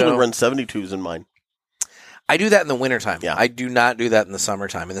 I usually run 72s in mine. I do that in the wintertime. Yeah. I do not do that in the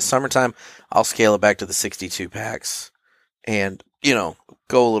summertime. In the summertime, I'll scale it back to the 62 packs and, go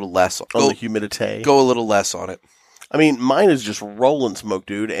a little less. On the humidity. Go a little less on it. I mean, mine is just rolling smoke,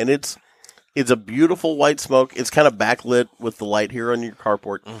 dude, and it's a beautiful white smoke. It's kind of backlit with the light here on your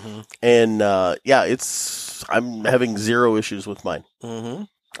carport. Mm-hmm. And, I'm having zero issues with mine. Mm-hmm.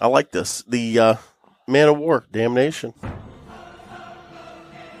 I like this. The Man O War Damnation.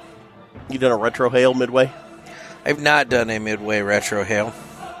 You done a retro hail midway? I've not done a midway retro hail.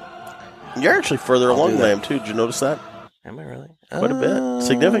 You're actually further along than I am, too. Did you notice that? Am I really? Quite a bit.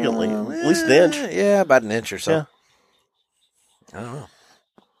 Significantly. At least an inch. Yeah, about an inch or so. Yeah. I don't know.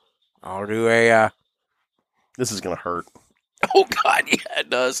 I'll do a... This is going to hurt. Oh, God, yeah,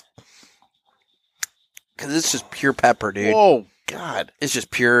 it does. Because it's just pure pepper, dude. Oh, God. It's just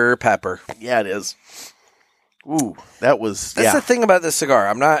pure pepper. Yeah, it is. Ooh, that was... That's the thing about this cigar.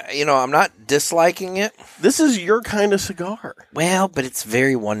 I'm not disliking it. This is your kind of cigar. Well, but it's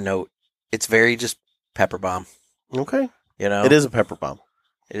very one note. It's very just pepper bomb. Okay. It is a pepper bomb.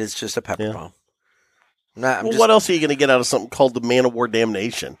 It is just a pepper bomb. What else are you going to get out of something called the Man O War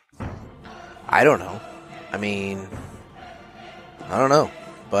Damnation? I don't know. I mean, I don't know.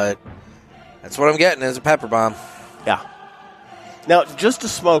 But that's what I'm getting is a pepper bomb. Yeah. Now, just to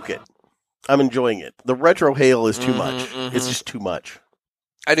smoke it, I'm enjoying it. The retro hail is too much. Mm-hmm. It's just too much.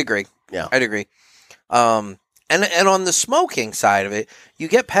 I'd agree. Yeah. I'd agree. And on the smoking side of it, you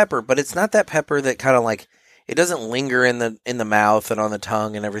get pepper, but it's not that pepper that kind of like it doesn't linger in the mouth and on the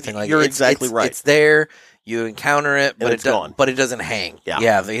tongue and everything like that. You're exactly right. It's there. You encounter it, but it's gone. But it doesn't hang.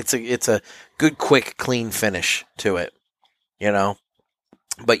 Yeah. It's a good, quick, clean finish to it.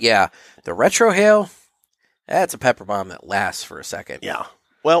 But yeah, the retro hail, that's a pepper bomb that lasts for a second. Yeah.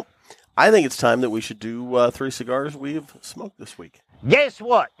 Well, I think it's time that we should do 3 cigars we've smoked this week. Guess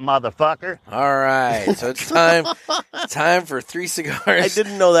what, motherfucker? All right, so it's time for 3 cigars. I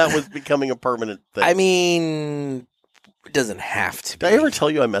didn't know that was becoming a permanent thing. I mean, it doesn't have to be. Did I ever tell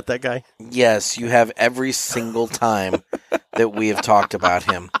you I met that guy? Yes, you have every single time that we have talked about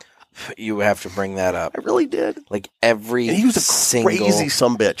him. You have to bring that up. I really did. Like every and he was a single crazy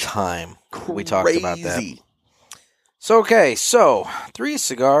sumbitch. time we talked about that. Crazy. So 3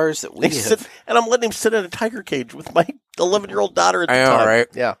 cigars that we have. And I'm letting him sit in a tiger cage with my 11-year-old daughter at the I know, time. right?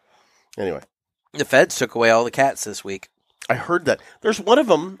 Yeah. Anyway. The feds took away all the cats this week. I heard that. There's one of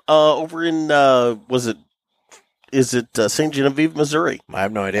them over in, is it St. Genevieve, Missouri? I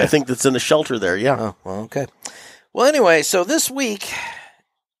have no idea. I think that's in a shelter there, yeah. Oh, well, okay. Well, anyway, so this week,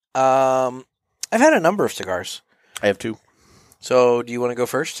 I've had a number of cigars. I have 2. So do you want to go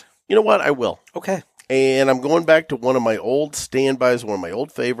first? You know what? I will. Okay. And I'm going back to one of my old standbys, one of my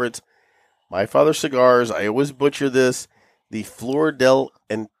old favorites. My Father Cigars. I always butcher this. The Flor de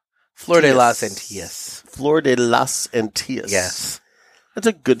las Antillas. Flor de las Antillas. Yes. That's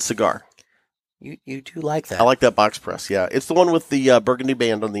a good cigar. You do like that. I like that box press, yeah. It's the one with the burgundy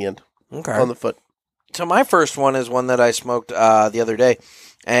band on the end. Okay. On the foot. So my first one is one that I smoked the other day,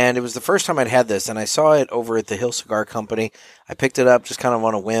 and it was the first time I'd had this, and I saw it over at the Hill Cigar Company. I picked it up just kind of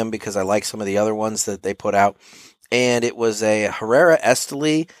on a whim because I like some of the other ones that they put out, and it was a Herrera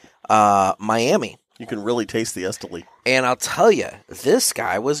Esteli Miami. You can really taste the Esteli. And I'll tell you, this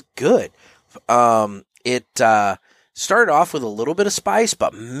guy was good. It started off with a little bit of spice,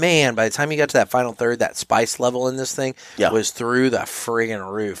 but man, by the time you got to that final third, that spice level in this thing was through the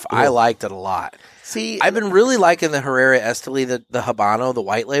friggin' roof. I liked it a lot. See, I've been really liking the Herrera Esteli, the Habano, the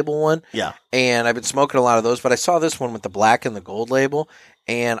white label one. Yeah. And I've been smoking a lot of those, but I saw this one with the black and the gold label,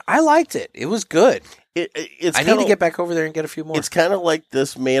 and I liked it. It was good. I need to get back over there and get a few more. It's kind of like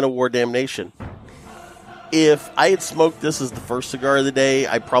this Man O War Damnation. If I had smoked this as the first cigar of the day,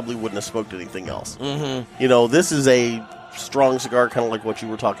 I probably wouldn't have smoked anything else. Mm-hmm. You know, this is a strong cigar, kind of like what you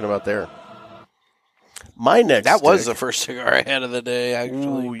were talking about there. My next That was stick- the first cigar I had of the day,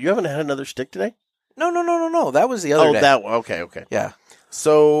 actually. Ooh, you haven't had another stick today? No. That was the other day. That one. Okay. Yeah.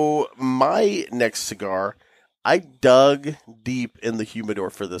 So my next cigar, I dug deep in the humidor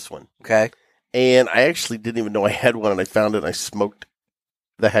for this one. Okay. And I actually didn't even know I had one, and I found it, and I smoked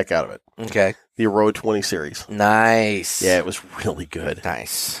the heck out of it. Okay. The Aroa 20 series. Nice. Yeah, it was really good.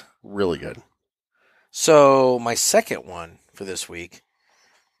 Nice. Really good. So my second one for this week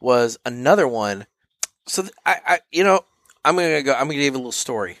was another one. So I'm gonna give you a little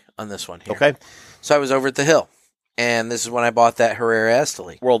story on this one here. Okay. So I was over at the Hill, and this is when I bought that Herrera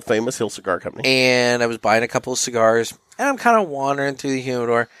Esteli. World famous Hill Cigar Company. And I was buying a couple of cigars, and I'm kind of wandering through the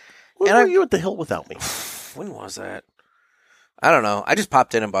humidor. When were you at the Hill without me? When was that? I don't know. I just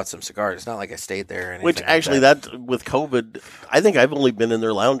popped in and bought some cigars. It's not like I stayed there or anything. Which actually, that with COVID, I think I've only been in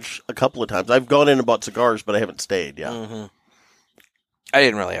their lounge a couple of times. I've gone in and bought cigars, but I haven't stayed. Yeah. Mm-hmm. I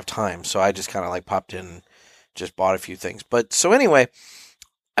didn't really have time, so I just kind of like popped in and just bought a few things. But so anyway,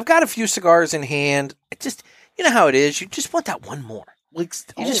 I've got a few cigars in hand. I just, you know how it is. You just want that one more. Like,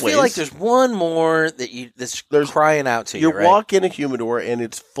 you just feel like there's one more that's crying out to you. You walk in a humidor and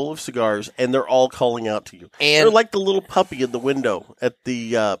it's full of cigars, and they're all calling out to you. And they're like the little puppy in the window at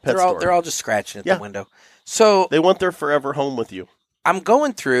the pet store. They're all just scratching at the window. So they want their forever home with you. I'm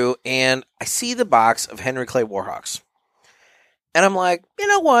going through and I see the box of Henry Clay Warhawks, and I'm like, you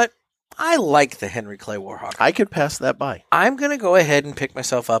know what? I like the Henry Clay Warhawk. I could pass that by. I'm going to go ahead and pick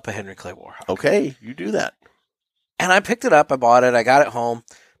myself up a Henry Clay Warhawk. Okay, you do that. And I picked it up. I bought it. I got it home.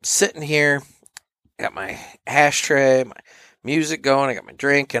 I'm sitting here. I got my ashtray, my music going. I got my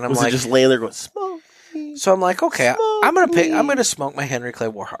drink, and I'm like, just laying there going, smoke me. So I'm like, okay, I'm gonna smoke my Henry Clay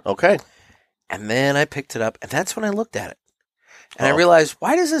Warhawk. Okay. And then I picked it up, and that's when I looked at it, and I realized,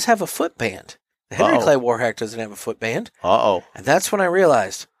 why does this have a footband? The Henry Clay Warhawk doesn't have a footband. And that's when I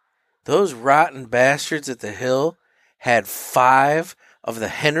realized those rotten bastards at the Hill had 5 of the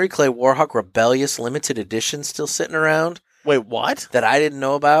Henry Clay Warhawk Rebellious limited edition still sitting around. Wait, what? That I didn't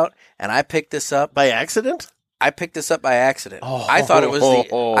know about, and I picked this up by accident. I picked this up by accident. I thought it was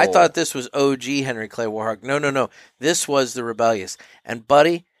I thought this was OG Henry Clay Warhawk. No. This was the Rebellious. And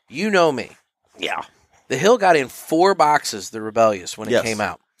buddy, you know me. Yeah. The Hill got in 4 boxes, the Rebellious, when it came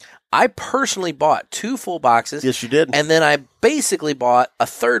out. I personally bought 2 full boxes. Yes, you did. And then I basically bought a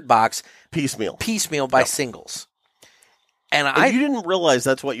 3rd box piecemeal by singles. And you didn't realize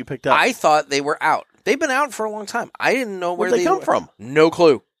that's what you picked up. I thought they were out. They've been out for a long time. I didn't know where they come from. No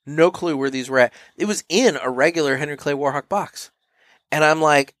clue. No clue where these were at. It was in a regular Henry Clay Warhawk box. And I'm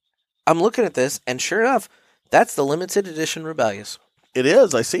like, I'm looking at this, and sure enough, that's the limited edition Rebellious. It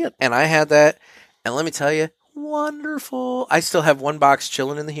is. I see it. And I had that, and let me tell you, wonderful. I still have 1 box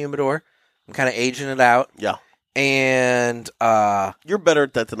chilling in the humidor. I'm kind of aging it out. Yeah. And you're better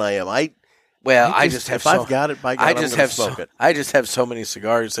at that than I am. I've got it, by God, I'm going to smoke it. I just have so many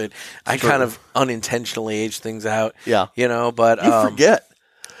cigars that I kind of unintentionally age things out. Yeah. You know, but you forget.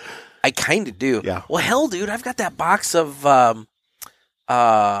 I kind of do. Yeah. Well, hell, dude, I've got that box of God,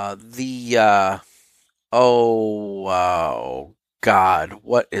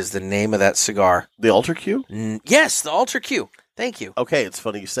 what is the name of that cigar? The Ultra Q? Yes, the Ultra Q. Thank you. Okay, it's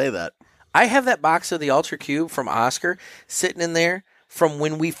funny you say that. I have that box of the Ultra Cube from Oscar sitting in there from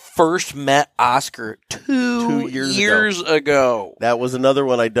when we first met Oscar 2 years ago. That was another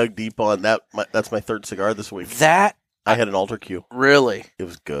one I dug deep on. That's my third cigar this week. That I had an Ultra Q. Really? It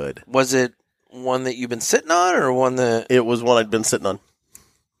was good. Was it one that you've been sitting on, or one that It was one I'd been sitting on.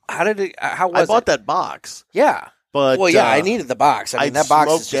 How did it? How was it? I bought that box. Yeah, but I needed the box. I mean, that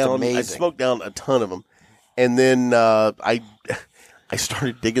box is just amazing. I smoked down a ton of them, and then I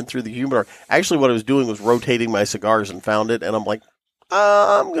started digging through the humidor. Actually, what I was doing was rotating my cigars and found it, and I'm like,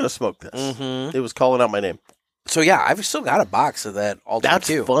 I'm going to smoke this. Mm-hmm. It was calling out my name. So, yeah, I've still got a box of that Ultra That's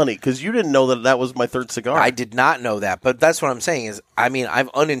Q. funny, because you didn't know that was my third cigar. I did not know that, but that's what I'm saying is, I mean, I've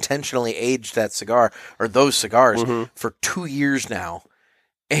unintentionally aged that cigar, or those cigars, for 2 years now,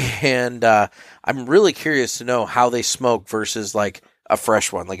 and I'm really curious to know how they smoke versus, like, a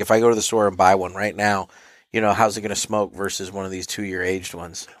fresh one. Like, if I go to the store and buy one right now, you know, how's it going to smoke versus one of these 2-year aged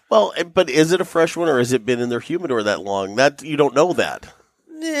ones? Well, but is it a fresh one, or has it been in their humidor that long? That you don't know that.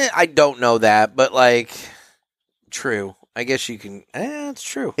 I don't know that, but, like, true. I guess you can. It's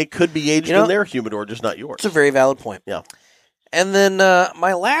true. It could be aged in their humidor, just not yours. It's a very valid point. Yeah. And then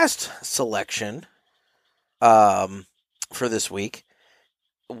my last selection for this week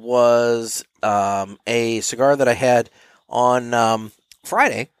was a cigar that I had on last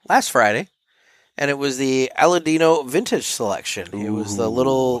Friday, and it was the Aladino Vintage Selection. Ooh. It was the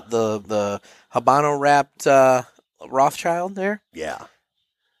little the Habano wrapped Rothschild there. Yeah.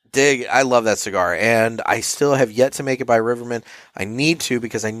 I love that cigar, and I still have yet to make it by Riverman. I need to,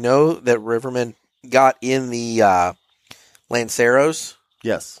 because I know that Riverman got in the Lanceros.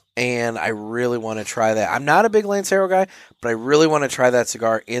 Yes. And I really want to try that. I'm not a big Lancero guy, but I really want to try that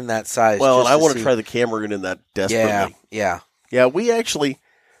cigar in that size. Well, and I want to try the Cameroon in that desperately. Yeah. Yeah, we actually,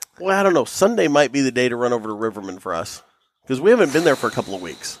 I don't know, Sunday might be the day to run over to Riverman for us, because we haven't been there for a couple of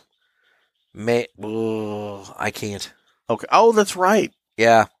weeks. I can't. Okay. Oh, that's right.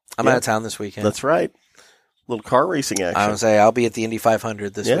 Yeah. I'm out of town this weekend. That's right. Little car racing action. I would say I'll be at the Indy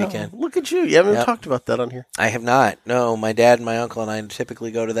 500 this weekend. Look at you. You haven't even talked about that on here. I have not. No, my dad and my uncle and I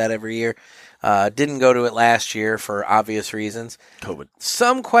typically go to that every year. Didn't go to it last year for obvious reasons. COVID.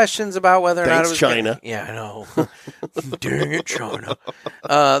 Some questions about whether or not it was China. Yeah, I know. Dang it, China.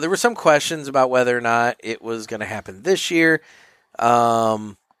 There were some questions about whether or not it was going to happen this year.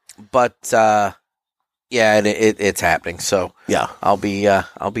 But yeah, it's happening. So yeah, I'll be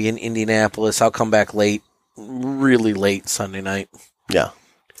in Indianapolis. I'll come back late, really late Sunday night. Yeah.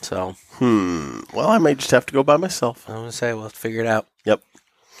 So well, I might just have to go by myself. I'm gonna say we'll have to figure it out. Yep.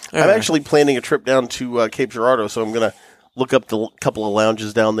 I'm actually planning a trip down to Cape Girardeau, so I'm gonna look up the couple of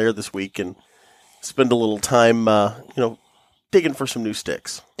lounges down there this week and spend a little time, digging for some new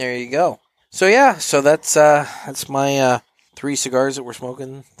sticks. There you go. So yeah, that's my 3 cigars that we're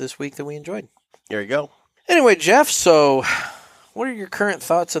smoking this week that we enjoyed. There you go. Anyway, Jeff, so what are your current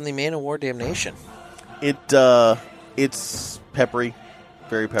thoughts on the Man O War Damnation? It's peppery,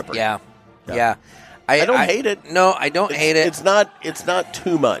 very peppery. Yeah. I don't hate it. No, I don't hate it. It's not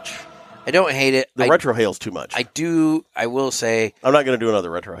too much. I don't hate it. The retrohale's too much. I will say I'm not going to do another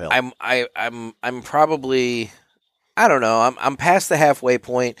retrohale. I'm probably, I don't know. I'm past the halfway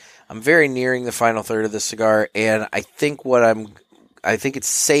point. I'm very nearing the final third of the cigar, and I think it's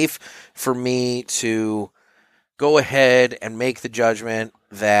safe for me to go ahead and make the judgment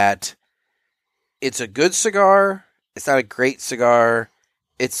that it's a good cigar. It's not a great cigar.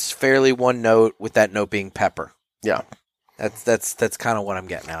 It's fairly one note, with that note being pepper. Yeah. That's kind of what I'm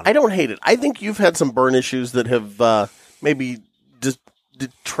getting at. I don't hate it. I think you've had some burn issues that have maybe just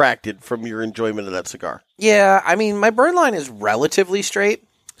detracted from your enjoyment of that cigar. Yeah, I mean, my burn line is relatively straight,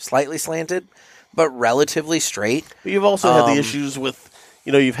 slightly slanted, but relatively straight. But you've also had the issues with,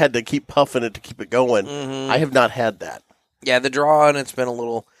 you've had to keep puffing it to keep it going. Mm-hmm. I have not had that. Yeah, the draw on it's been a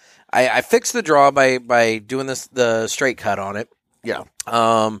little. I fixed the draw by doing the straight cut on it. Yeah.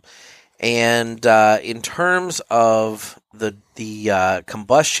 And in terms of the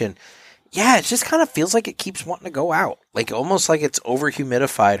combustion, yeah, it just kind of feels like it keeps wanting to go out, like almost like it's over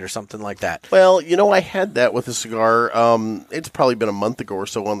humidified or something like that. Well, I had that with a cigar. It's probably been a month ago or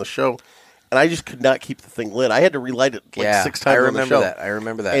so on the show, and I just could not keep the thing lit. I had to relight it 6 times. I remember that. I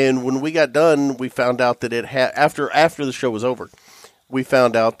remember that. And when we got done, we found out that it had after the show was over, we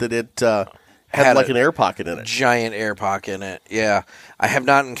found out that it had like an air pocket in it. Giant air pocket in it. Yeah. I have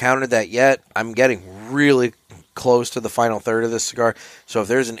not encountered that yet. I'm getting really close to the final third of this cigar. So if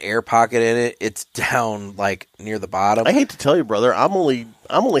there's an air pocket in it, it's down like near the bottom. I hate to tell you, brother, I'm only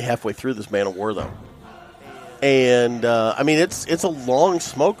halfway through this Man O War though. And I mean it's a long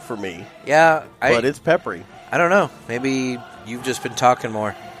smoke for me. Yeah, but it's peppery. I don't know. Maybe you've just been talking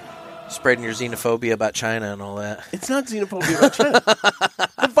more. Spreading your xenophobia about China and all that. It's not xenophobia about China.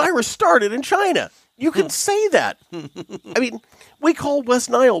 The virus started in China. You can say that. I mean, we call West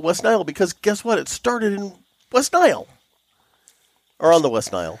Nile because guess what? It started in West Nile. Or on the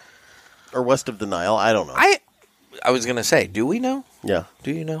West Nile. Or west of the Nile. I don't know. I was going to say, do we know? Yeah.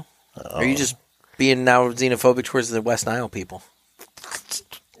 Do you know? Are you just being now xenophobic towards the West Nile people?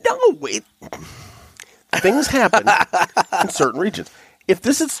 No, wait. Things happen in certain regions. If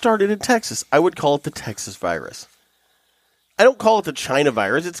this had started in Texas, I would call it the Texas virus. I don't call it the China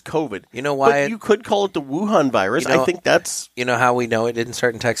virus. It's COVID. You know why? But you could call it the Wuhan virus. I think that's... You know how we know it didn't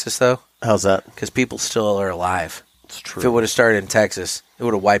start in Texas, though? How's that? Because people still are alive. It's true. If it would have started in Texas, it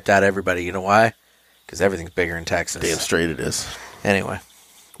would have wiped out everybody. You know why? Because everything's bigger in Texas. Damn straight it is. Anyway.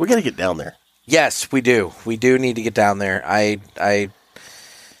 We got to get down there. Yes, we do. We do need to get down there. I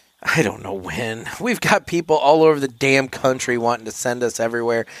don't know when. We've got people all over the damn country wanting to send us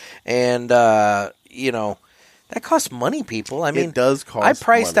everywhere. And, that costs money, people. I mean, it does cost I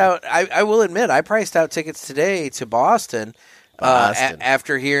priced money. out, I will admit, I priced out tickets today to Boston.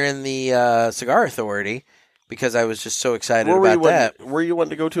 After hearing the Cigar Authority because I was just so excited about that. Where you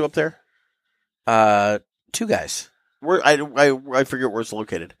wanting to go to up there? Two guys. Where I forget where it's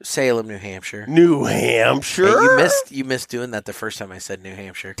located. Salem, New Hampshire. New Hampshire? Hey, you missed doing that the first time I said New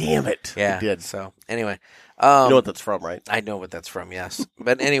Hampshire. Damn it. Yeah. I did. So, anyway. You know what that's from, right? I know what that's from, yes.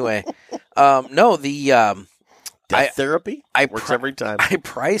 But anyway, no, the... Death therapy? Works every time. I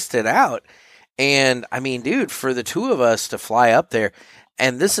priced it out. And, I mean, dude, for the two of us to fly up there,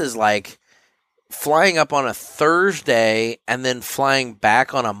 and this is like flying up on a Thursday and then flying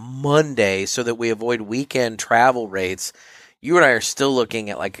back on a Monday so that we avoid weekend travel rates, you and I are still looking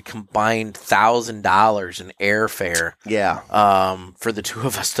at like a combined $1,000 in airfare. Yeah. For the two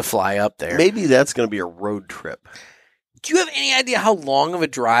of us to fly up there. Maybe that's going to be a road trip. Do you have any idea how long of a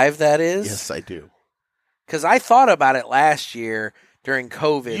drive that is? Yes, I do. Because I thought about it last year during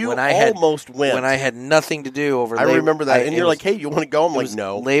COVID when I almost went. When I had nothing to do over. I remember that, and you're like, "Hey, you want to go?" I'm like,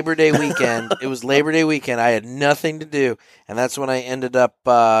 "No." Labor Day weekend. It was Labor Day weekend. I had nothing to do, and that's when I ended up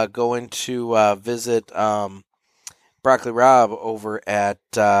going to visit Broccoli Rob over at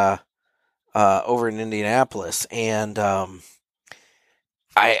over in Indianapolis, and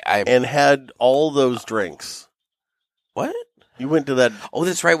I had all those drinks. What? You went to that? Oh,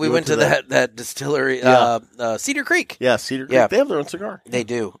 that's right. We went to that distillery, Cedar Creek. Yeah, Cedar Creek. Yeah. They have their own cigar. They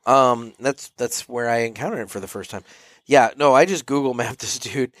do. That's where I encountered it for the first time. Yeah, no, I just Google mapped this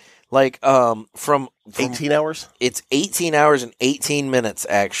dude. Like, from 18 hours? It's 18 hours and 18 minutes,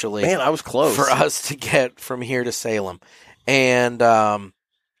 actually. Man, I was close. For us to get from here to Salem. And, I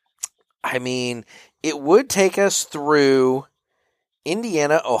mean, it would take us through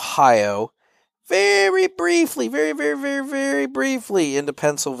Indiana, Ohio, very briefly, very, very, very, very briefly into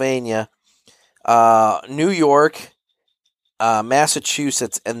Pennsylvania, New York,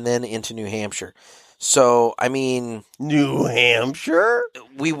 Massachusetts, and then into New Hampshire. So, I mean... New Hampshire?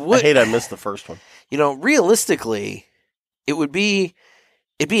 We would... I missed the first one. You know, realistically, it'd be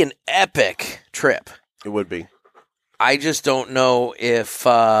an epic trip. It would be. I just don't know if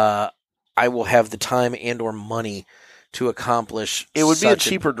I will have the time and or money to accomplish. It would be a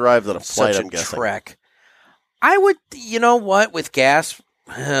cheaper drive than a flight, I'm guessing. Trek. I would, you know what, with gas,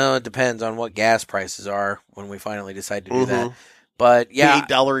 it depends on what gas prices are when we finally decide to do that. But yeah,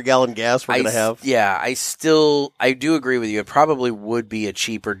 $8 a gallon gas we're going to have. Yeah, I do agree with you. It probably would be a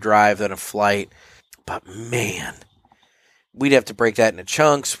cheaper drive than a flight. But man, we'd have to break that into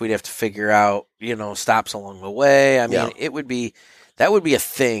chunks. We'd have to figure out, stops along the way. I mean, that would be a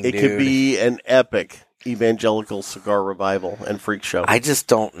thing, It could be an epic evangelical cigar revival and freak show. I just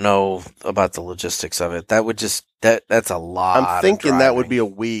don't know about the logistics of it. That would that's a lot. I'm thinking that would be a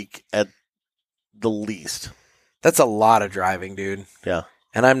week at the least. That's a lot of driving, dude. Yeah.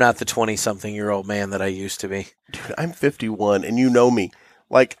 And I'm not the 20-something-year-old man that I used to be. Dude, I'm 51, and you know me.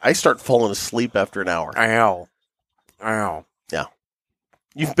 Like, I start falling asleep after an hour. Ow. Yeah.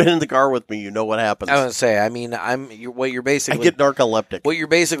 You've been in the car with me. You know what happens. I was going to say, I mean, what you're basically... I get narcoleptic. What you're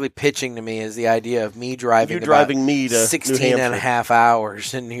basically pitching to me is the idea of me driving... You driving me to 16 and a half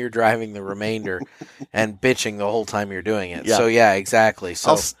hours, and you're driving the remainder and bitching the whole time you're doing it. Yeah. So, yeah, exactly.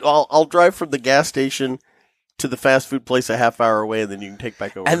 So I'll drive from the gas station to the fast food place a half hour away, and then you can take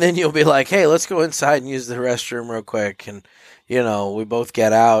back over. And then you'll be like, hey, let's go inside and use the restroom real quick. And, we both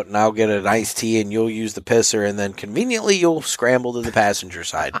get out, and I'll get an iced tea, and you'll use the pisser, and then conveniently you'll scramble to the passenger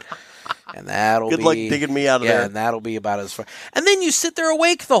side. And that'll Good luck digging me out of there. Yeah, and that'll be about as far. And then you sit there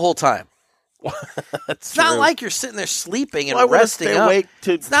awake the whole time. It's not like you're sitting there sleeping and Well, I wanna resting stay up. awake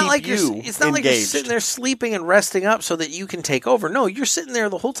to It's not keep like you it's not like you're engaged. sitting there sleeping and resting up so that you can take over. No, you're sitting there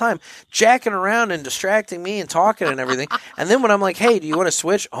the whole time jacking around and distracting me and talking and everything. And then when I'm like, "Hey, do you want to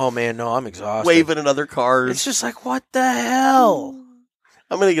switch?" Oh man, no, I'm exhausted. Waving at other cars. It's just like, what the hell?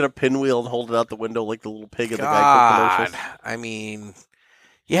 I'm going to get a pinwheel and hold it out the window like the little pig in the Geico God, commercials. I mean,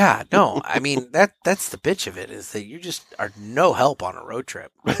 yeah, no, I mean that's the bitch of it is that you just are no help on a road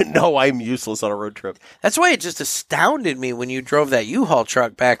trip. No, I'm useless on a road trip. That's why it just astounded me when you drove that U-Haul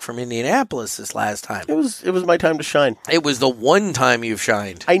truck back from Indianapolis this last time. It was my time to shine. It was the one time you've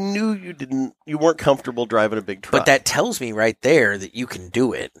shined. I knew you weren't comfortable driving a big truck. But that tells me right there that you can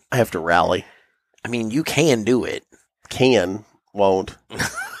do it. I have to rally. I mean, you can do it. Can, won't.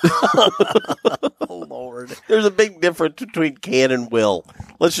 Oh, Lord. There's a big difference between can and will.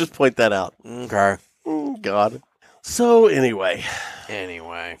 Let's just point that out. Okay. God. So anyway.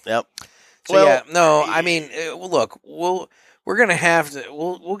 Yep. So yeah, no, I mean, look, we're gonna have to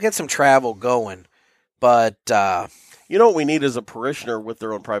we'll get some travel going, but you know what we need is a parishioner with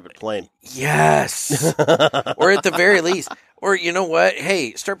their own private plane. Yes, or at the very least, or you know what?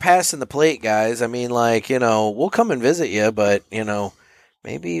 Hey, start passing the plate, guys. I mean, like we'll come and visit you, but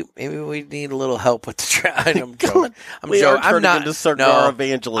maybe we need a little help with the travel. I'm not into cigar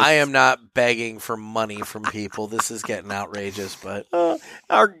evangelists. I am not begging for money from people. This is getting outrageous, but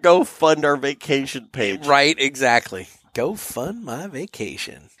our Go Fund Our Vacation page. Right, exactly. Go fund my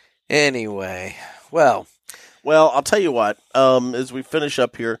vacation. Anyway, well, I'll tell you what. As we finish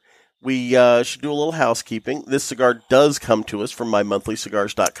up here, we should do a little housekeeping. This cigar does come to us from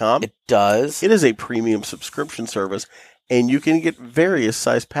mymonthlycigars.com. It does. It is a premium subscription service, and you can get various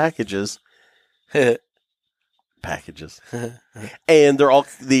size packages. And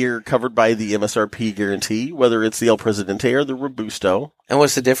they're covered by the MSRP guarantee, whether it's the El Presidente or the Robusto. And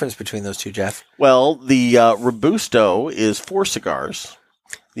what's the difference between those two, Jeff? Well, the Robusto is 4 cigars.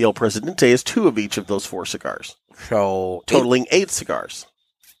 The El Presidente is 2 of each of those 4 cigars. So totaling 8 cigars.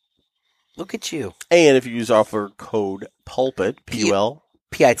 Look at you. And if you use offer code PULPIT, P-U-L.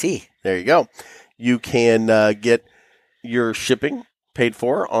 P-I-T. There you go. You can get your shipping paid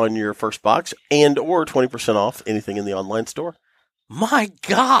for on your first box and or 20% off anything in the online store. My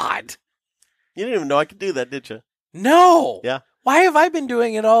God. You didn't even know I could do that, did you? No. Yeah. Why have I been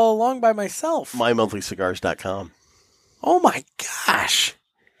doing it all along by myself? MyMonthlyCigars.com. Oh, my gosh.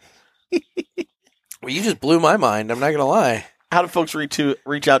 Well, you just blew my mind. I'm not going to lie. How do folks reach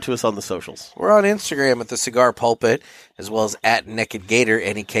out to us on the socials? We're on Instagram at The Cigar Pulpit, as well as at Naked Gator,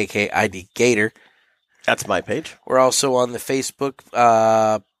 N-E-K-K-I-D Gator. That's my page. We're also on the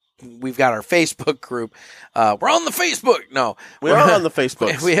Facebook. We've got our Facebook group. We're on the Facebook. No, we're on the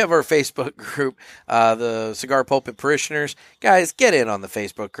Facebook. We have our Facebook group, the Cigar Pulpit Parishioners. Guys, get in on the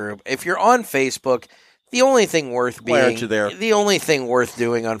Facebook group. If you're on Facebook, the only thing worth Why aren't you there? The only thing worth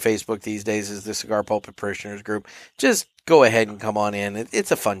doing on Facebook these days is the Cigar Pulpit Parishioners group. Just go ahead and come on in.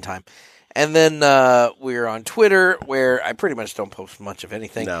 It's a fun time. And then we're on Twitter, where I pretty much don't post much of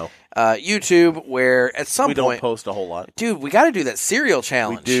anything. No. YouTube, where at some point... We don't post a whole lot. Dude, we got to do that cereal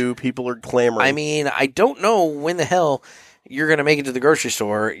challenge. We do. People are clamoring. I mean, I don't know when the hell you're going to make it to the grocery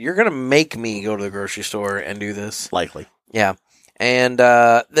store. You're going to make me go to the grocery store and do this. Likely. Yeah. And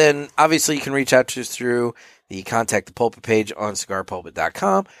then, obviously, you can reach out to us through the Contact the Pulpit page on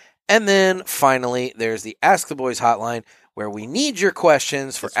cigarpulpit.com. And then, finally, there's the Ask the Boys hotline, where we need your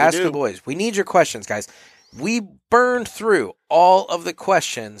questions for Ask the Boys. We need your questions, guys. We burned through all of the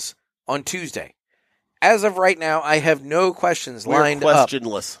questions on Tuesday. As of right now, I have no questions lined up. We're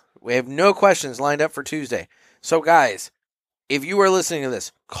questionless. We have no questions lined up for Tuesday. So, guys, if you are listening to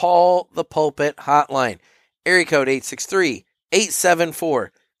this, call the Pulpit hotline. Area code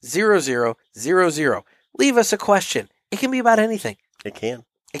 863-874-0000. Leave us a question. It can be about anything. It can.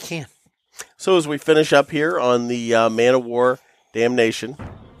 It can. So as we finish up here on the Man O War Damnation,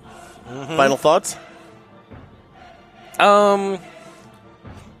 final thoughts? Here,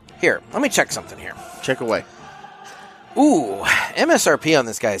 let me check something here. Check away. Ooh, MSRP on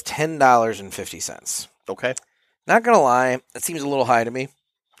this guy is $10.50. Okay. Not going to lie, that seems a little high to me.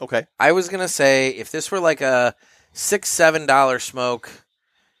 Okay. I was going to say, if this were like a $6, $7 smoke,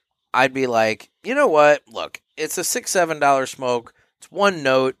 I'd be like, you know what? Look, it's a $6, $7 smoke. It's one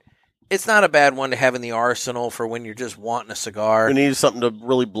note. It's not a bad one to have in the arsenal for when you're just wanting a cigar. You need something to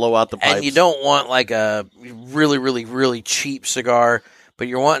really blow out the pipes. And you don't want like a really, really, really cheap cigar, but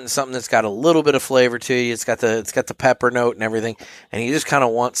you're wanting something that's got a little bit of flavor to you. It's got the pepper note and everything, and you just kind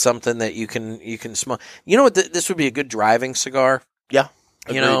of want something that you can smoke. You know what? This would be a good driving cigar. Yeah.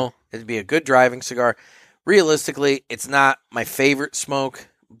 Agreed. You know, it'd be a good driving cigar. Realistically, it's not my favorite smoke,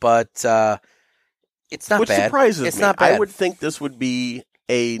 but it's not Which bad. surprises it's me. not bad. I would think this would be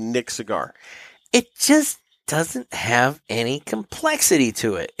a Nick cigar. It just doesn't have any complexity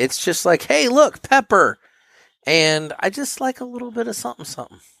to it. It's just like, hey, look, pepper. And I just like a little bit of something,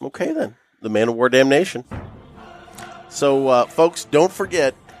 something. Okay, then. The Man O War Damnation. So, folks, don't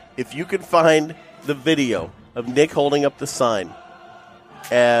forget, if you can find the video of Nick holding up the sign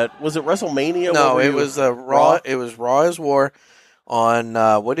at, was it WrestleMania? No, it was Raw. It was Raw as War on,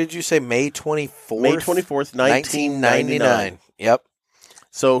 what did you say, May 24th? May 24th, 1999. Yep.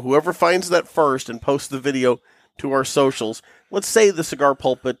 So whoever finds that first and posts the video to our socials, let's say the Cigar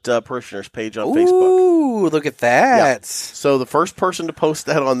Pulpit Parishioners page on Facebook. Ooh, look at that. Yeah. So the first person to post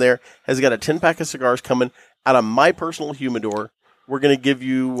that on there has got a 10-pack of cigars coming out of my personal humidor. We're going to give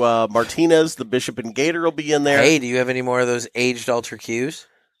you Martinez, the Bishop and Gator will be in there. Hey, do you have any more of those aged Ultra Qs?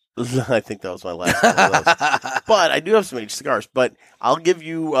 I think that was my last one of those. But I do have some aged cigars. But I'll give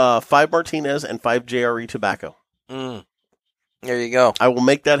you 5 Martinez and 5 JRE tobacco. There you go. I will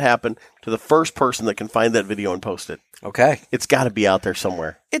make that happen to the first person that can find that video and post it. Okay. It's got to be out there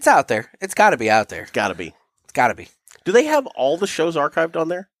somewhere. It's out there. It's got to be out there. Got to be. It's got to be. Do they have all the shows archived on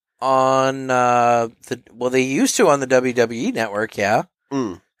there? On they used to on the WWE network, yeah.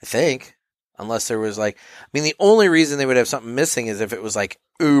 I think. Unless there was the only reason they would have something missing is if it was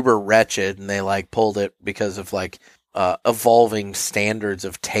uber wretched and they pulled it because of evolving standards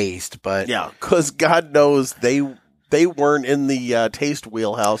of taste. But yeah, because God knows they weren't in the taste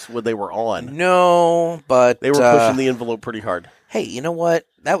wheelhouse when they were on. No, but they were pushing the envelope pretty hard. Hey, you know what?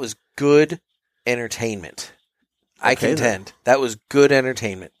 That was good entertainment. I contend. That was good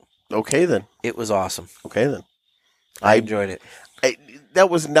entertainment. Okay, then. It was awesome. Okay, then. I enjoyed it. That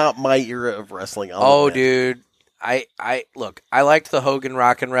was not my era of wrestling. Dude. I look, I liked the Hogan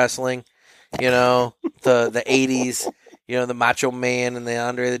Rockin' Wrestling, the 80s, the Macho Man and the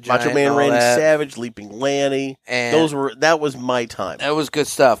Andre the Giant. Macho Man, Randy Savage, Leaping Lanny. And that was my time. That was good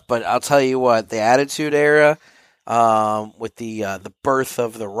stuff. But I'll tell you what, the Attitude Era, with the birth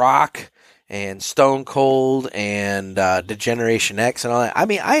of The Rock and Stone Cold and Degeneration X and all that. I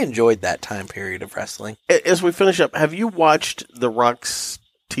mean, I enjoyed that time period of wrestling. As we finish up, have you watched The Rock's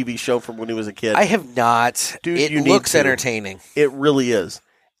TV show from when he was a kid? I have not. Dude, it looks entertaining. It really is.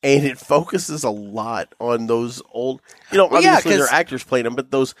 And it focuses a lot on those old, obviously they're actors playing them,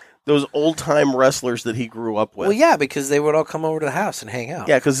 but those old-time wrestlers that he grew up with. Well, yeah, because they would all come over to the house and hang out.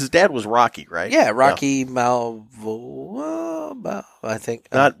 Yeah, because his dad was Rocky, right? Yeah, Rocky Balboa, I think.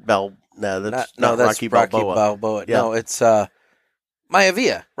 Not Bal. No, that's not Rocky Balboa. Yeah. No, it's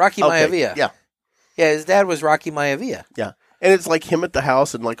Maivia. Rocky Maivia. Yeah. Yeah, his dad was Rocky Maivia. Yeah. And it's him at the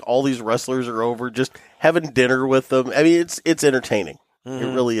house and all these wrestlers are over just having dinner with them. I mean, it's entertaining. Mm-hmm.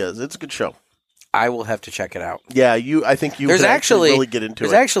 It really is. It's a good show. I will have to check it out. Yeah, I think you could actually really get into it.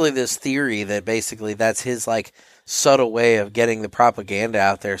 There's actually this theory that basically that's his subtle way of getting the propaganda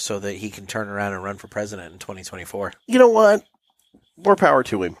out there so that he can turn around and run for president in 2024. You know what? More power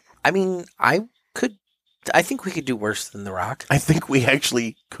to him. I mean, I think we could do worse than The Rock. I think we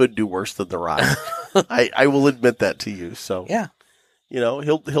actually could do worse than The Rock. I will admit that to you. So yeah,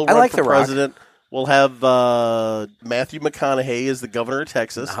 he'll run for president. Rock. We'll have Matthew McConaughey as the governor of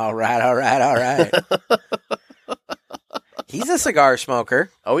Texas. All right. He's a cigar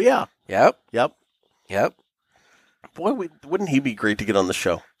smoker. Oh yeah. Yep. Boy, wouldn't he be great to get on the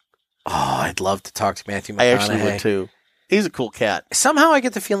show? Oh, I'd love to talk to Matthew McConaughey. I actually would too. He's a cool cat. Somehow I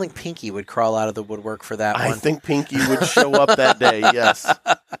get the feeling Pinky would crawl out of the woodwork for that one. I think Pinky would show up that day, yes.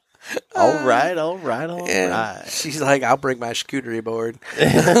 All right. She's like, I'll bring my charcuterie board.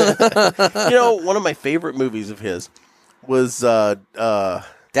 One of my favorite movies of his was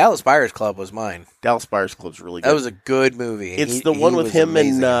Dallas Buyers Club was mine. Dallas Buyers Club's really good. That was a good movie. It's the one with him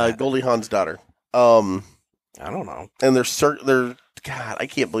and Goldie Hawn's daughter. I don't know. And they're God, I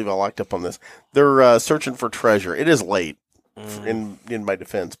can't believe I locked up on this. They're searching for treasure. It is late in my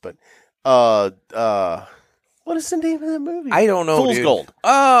defense, but what is the name of that movie? I don't know. Fool's Gold.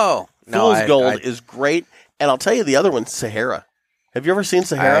 Oh, no, Fool's Gold is great. And I'll tell you the other one, Sahara. Have you ever seen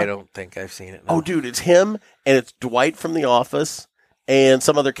Sahara? I don't think I've seen it. No. Oh, dude, it's him and it's Dwight from The Office and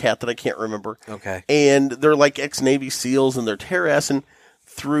some other cat that I can't remember. Okay. And they're ex-Navy SEALs and they're terrassing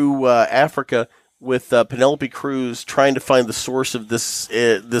through Africa with Penelope Cruz trying to find the source of this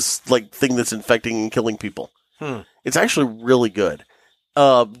thing that's infecting and killing people. It's actually really good.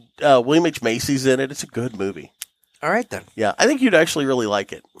 William H. Macy's in it. It's a good movie. All right, then. Yeah, I think you'd actually really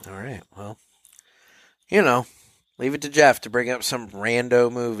like it. All right. Well, leave it to Jeff to bring up some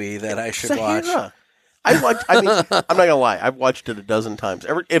rando movie that I should watch. I'm not gonna lie. I've watched it a dozen times.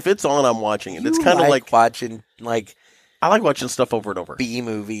 If it's on, I'm watching it. It's kind of like watching I like watching stuff over and over. B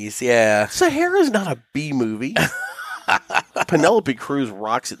movies, yeah. Sahara's not a B movie. Penelope Cruz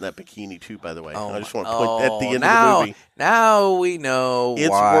rocks it in that bikini too, by the way. I just want to point at the end of the movie. Now we know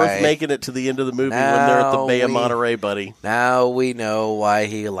it's why. worth making it to the end of the movie when they're at the Bay of Monterey, buddy. Now we know why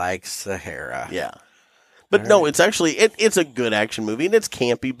he likes Sahara. Yeah. But no, it's actually it's a good action movie, and it's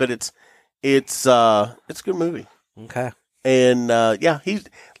campy, but it's a good movie. Okay. And he's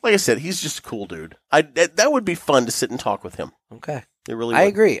like I said, he's just a cool dude. That would be fun to sit and talk with him. Okay. It really would. I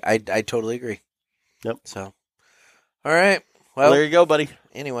agree. I totally agree. Yep. So, all right. Well, there you go, buddy.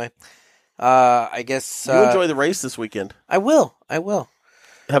 Anyway, I guess you enjoy the race this weekend. I will.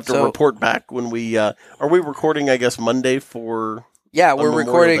 Have to report back when we are we recording? I guess Monday for. Yeah, we're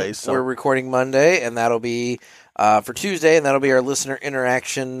recording. Day, so. We're recording Monday, and that'll be for Tuesday, and that'll be our listener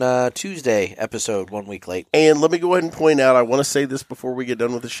interaction Tuesday episode 1 week late. And let me go ahead and point out, I want to say this before we get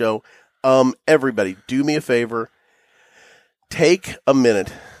done with the show. Everybody, do me a favor. Take a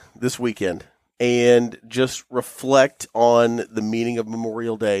minute this weekend and just reflect on the meaning of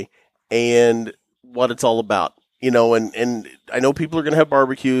Memorial Day and what it's all about. You know, and I know people are going to have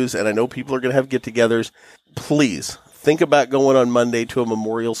barbecues, and I know people are going to have get-togethers. Please. Think about going on Monday to a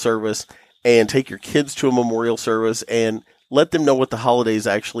memorial service and take your kids to a memorial service and let them know what the holiday is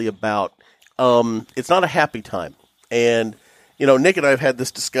actually about. It's not a happy time. And, you know, Nick and I have had this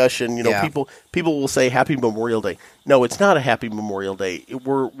discussion. You know, people will say Happy Memorial Day. No, it's not a Happy Memorial Day.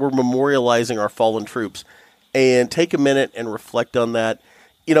 We're memorializing our fallen troops. And take a minute and reflect on that.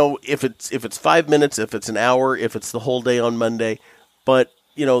 You know, if it's 5 minutes, if it's an hour, if it's the whole day on Monday. But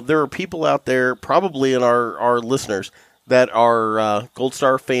you know, there are people out there, probably in our listeners, that are Gold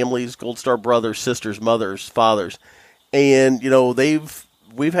Star families, Gold Star brothers, sisters, mothers, fathers. And, you know,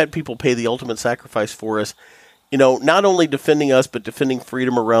 we've had people pay the ultimate sacrifice for us, you know, not only defending us, but defending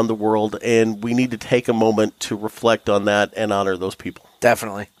freedom around the world. And we need to take a moment to reflect on that and honor those people.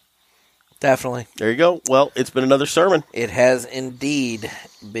 Definitely. There you go. Well, it's been another sermon. It has indeed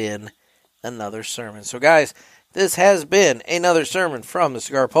been another sermon. So, guys, this has been another sermon from the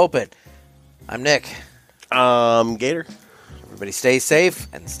Cigar Pulpit. I'm Nick. Gator. Everybody stay safe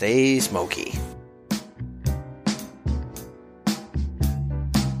and stay smoky.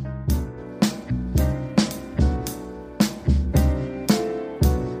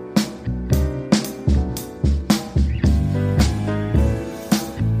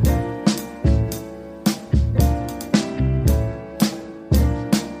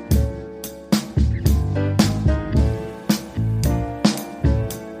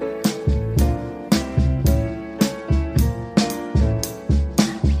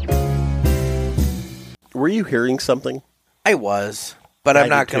 Were you hearing something? I was, but I'm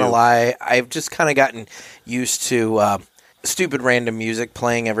not going to lie. I've just kind of gotten used to stupid random music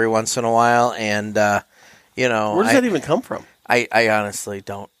playing every once in a while, and, you know. Where does that even come from? I honestly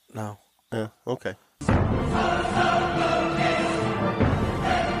don't know. Yeah, okay.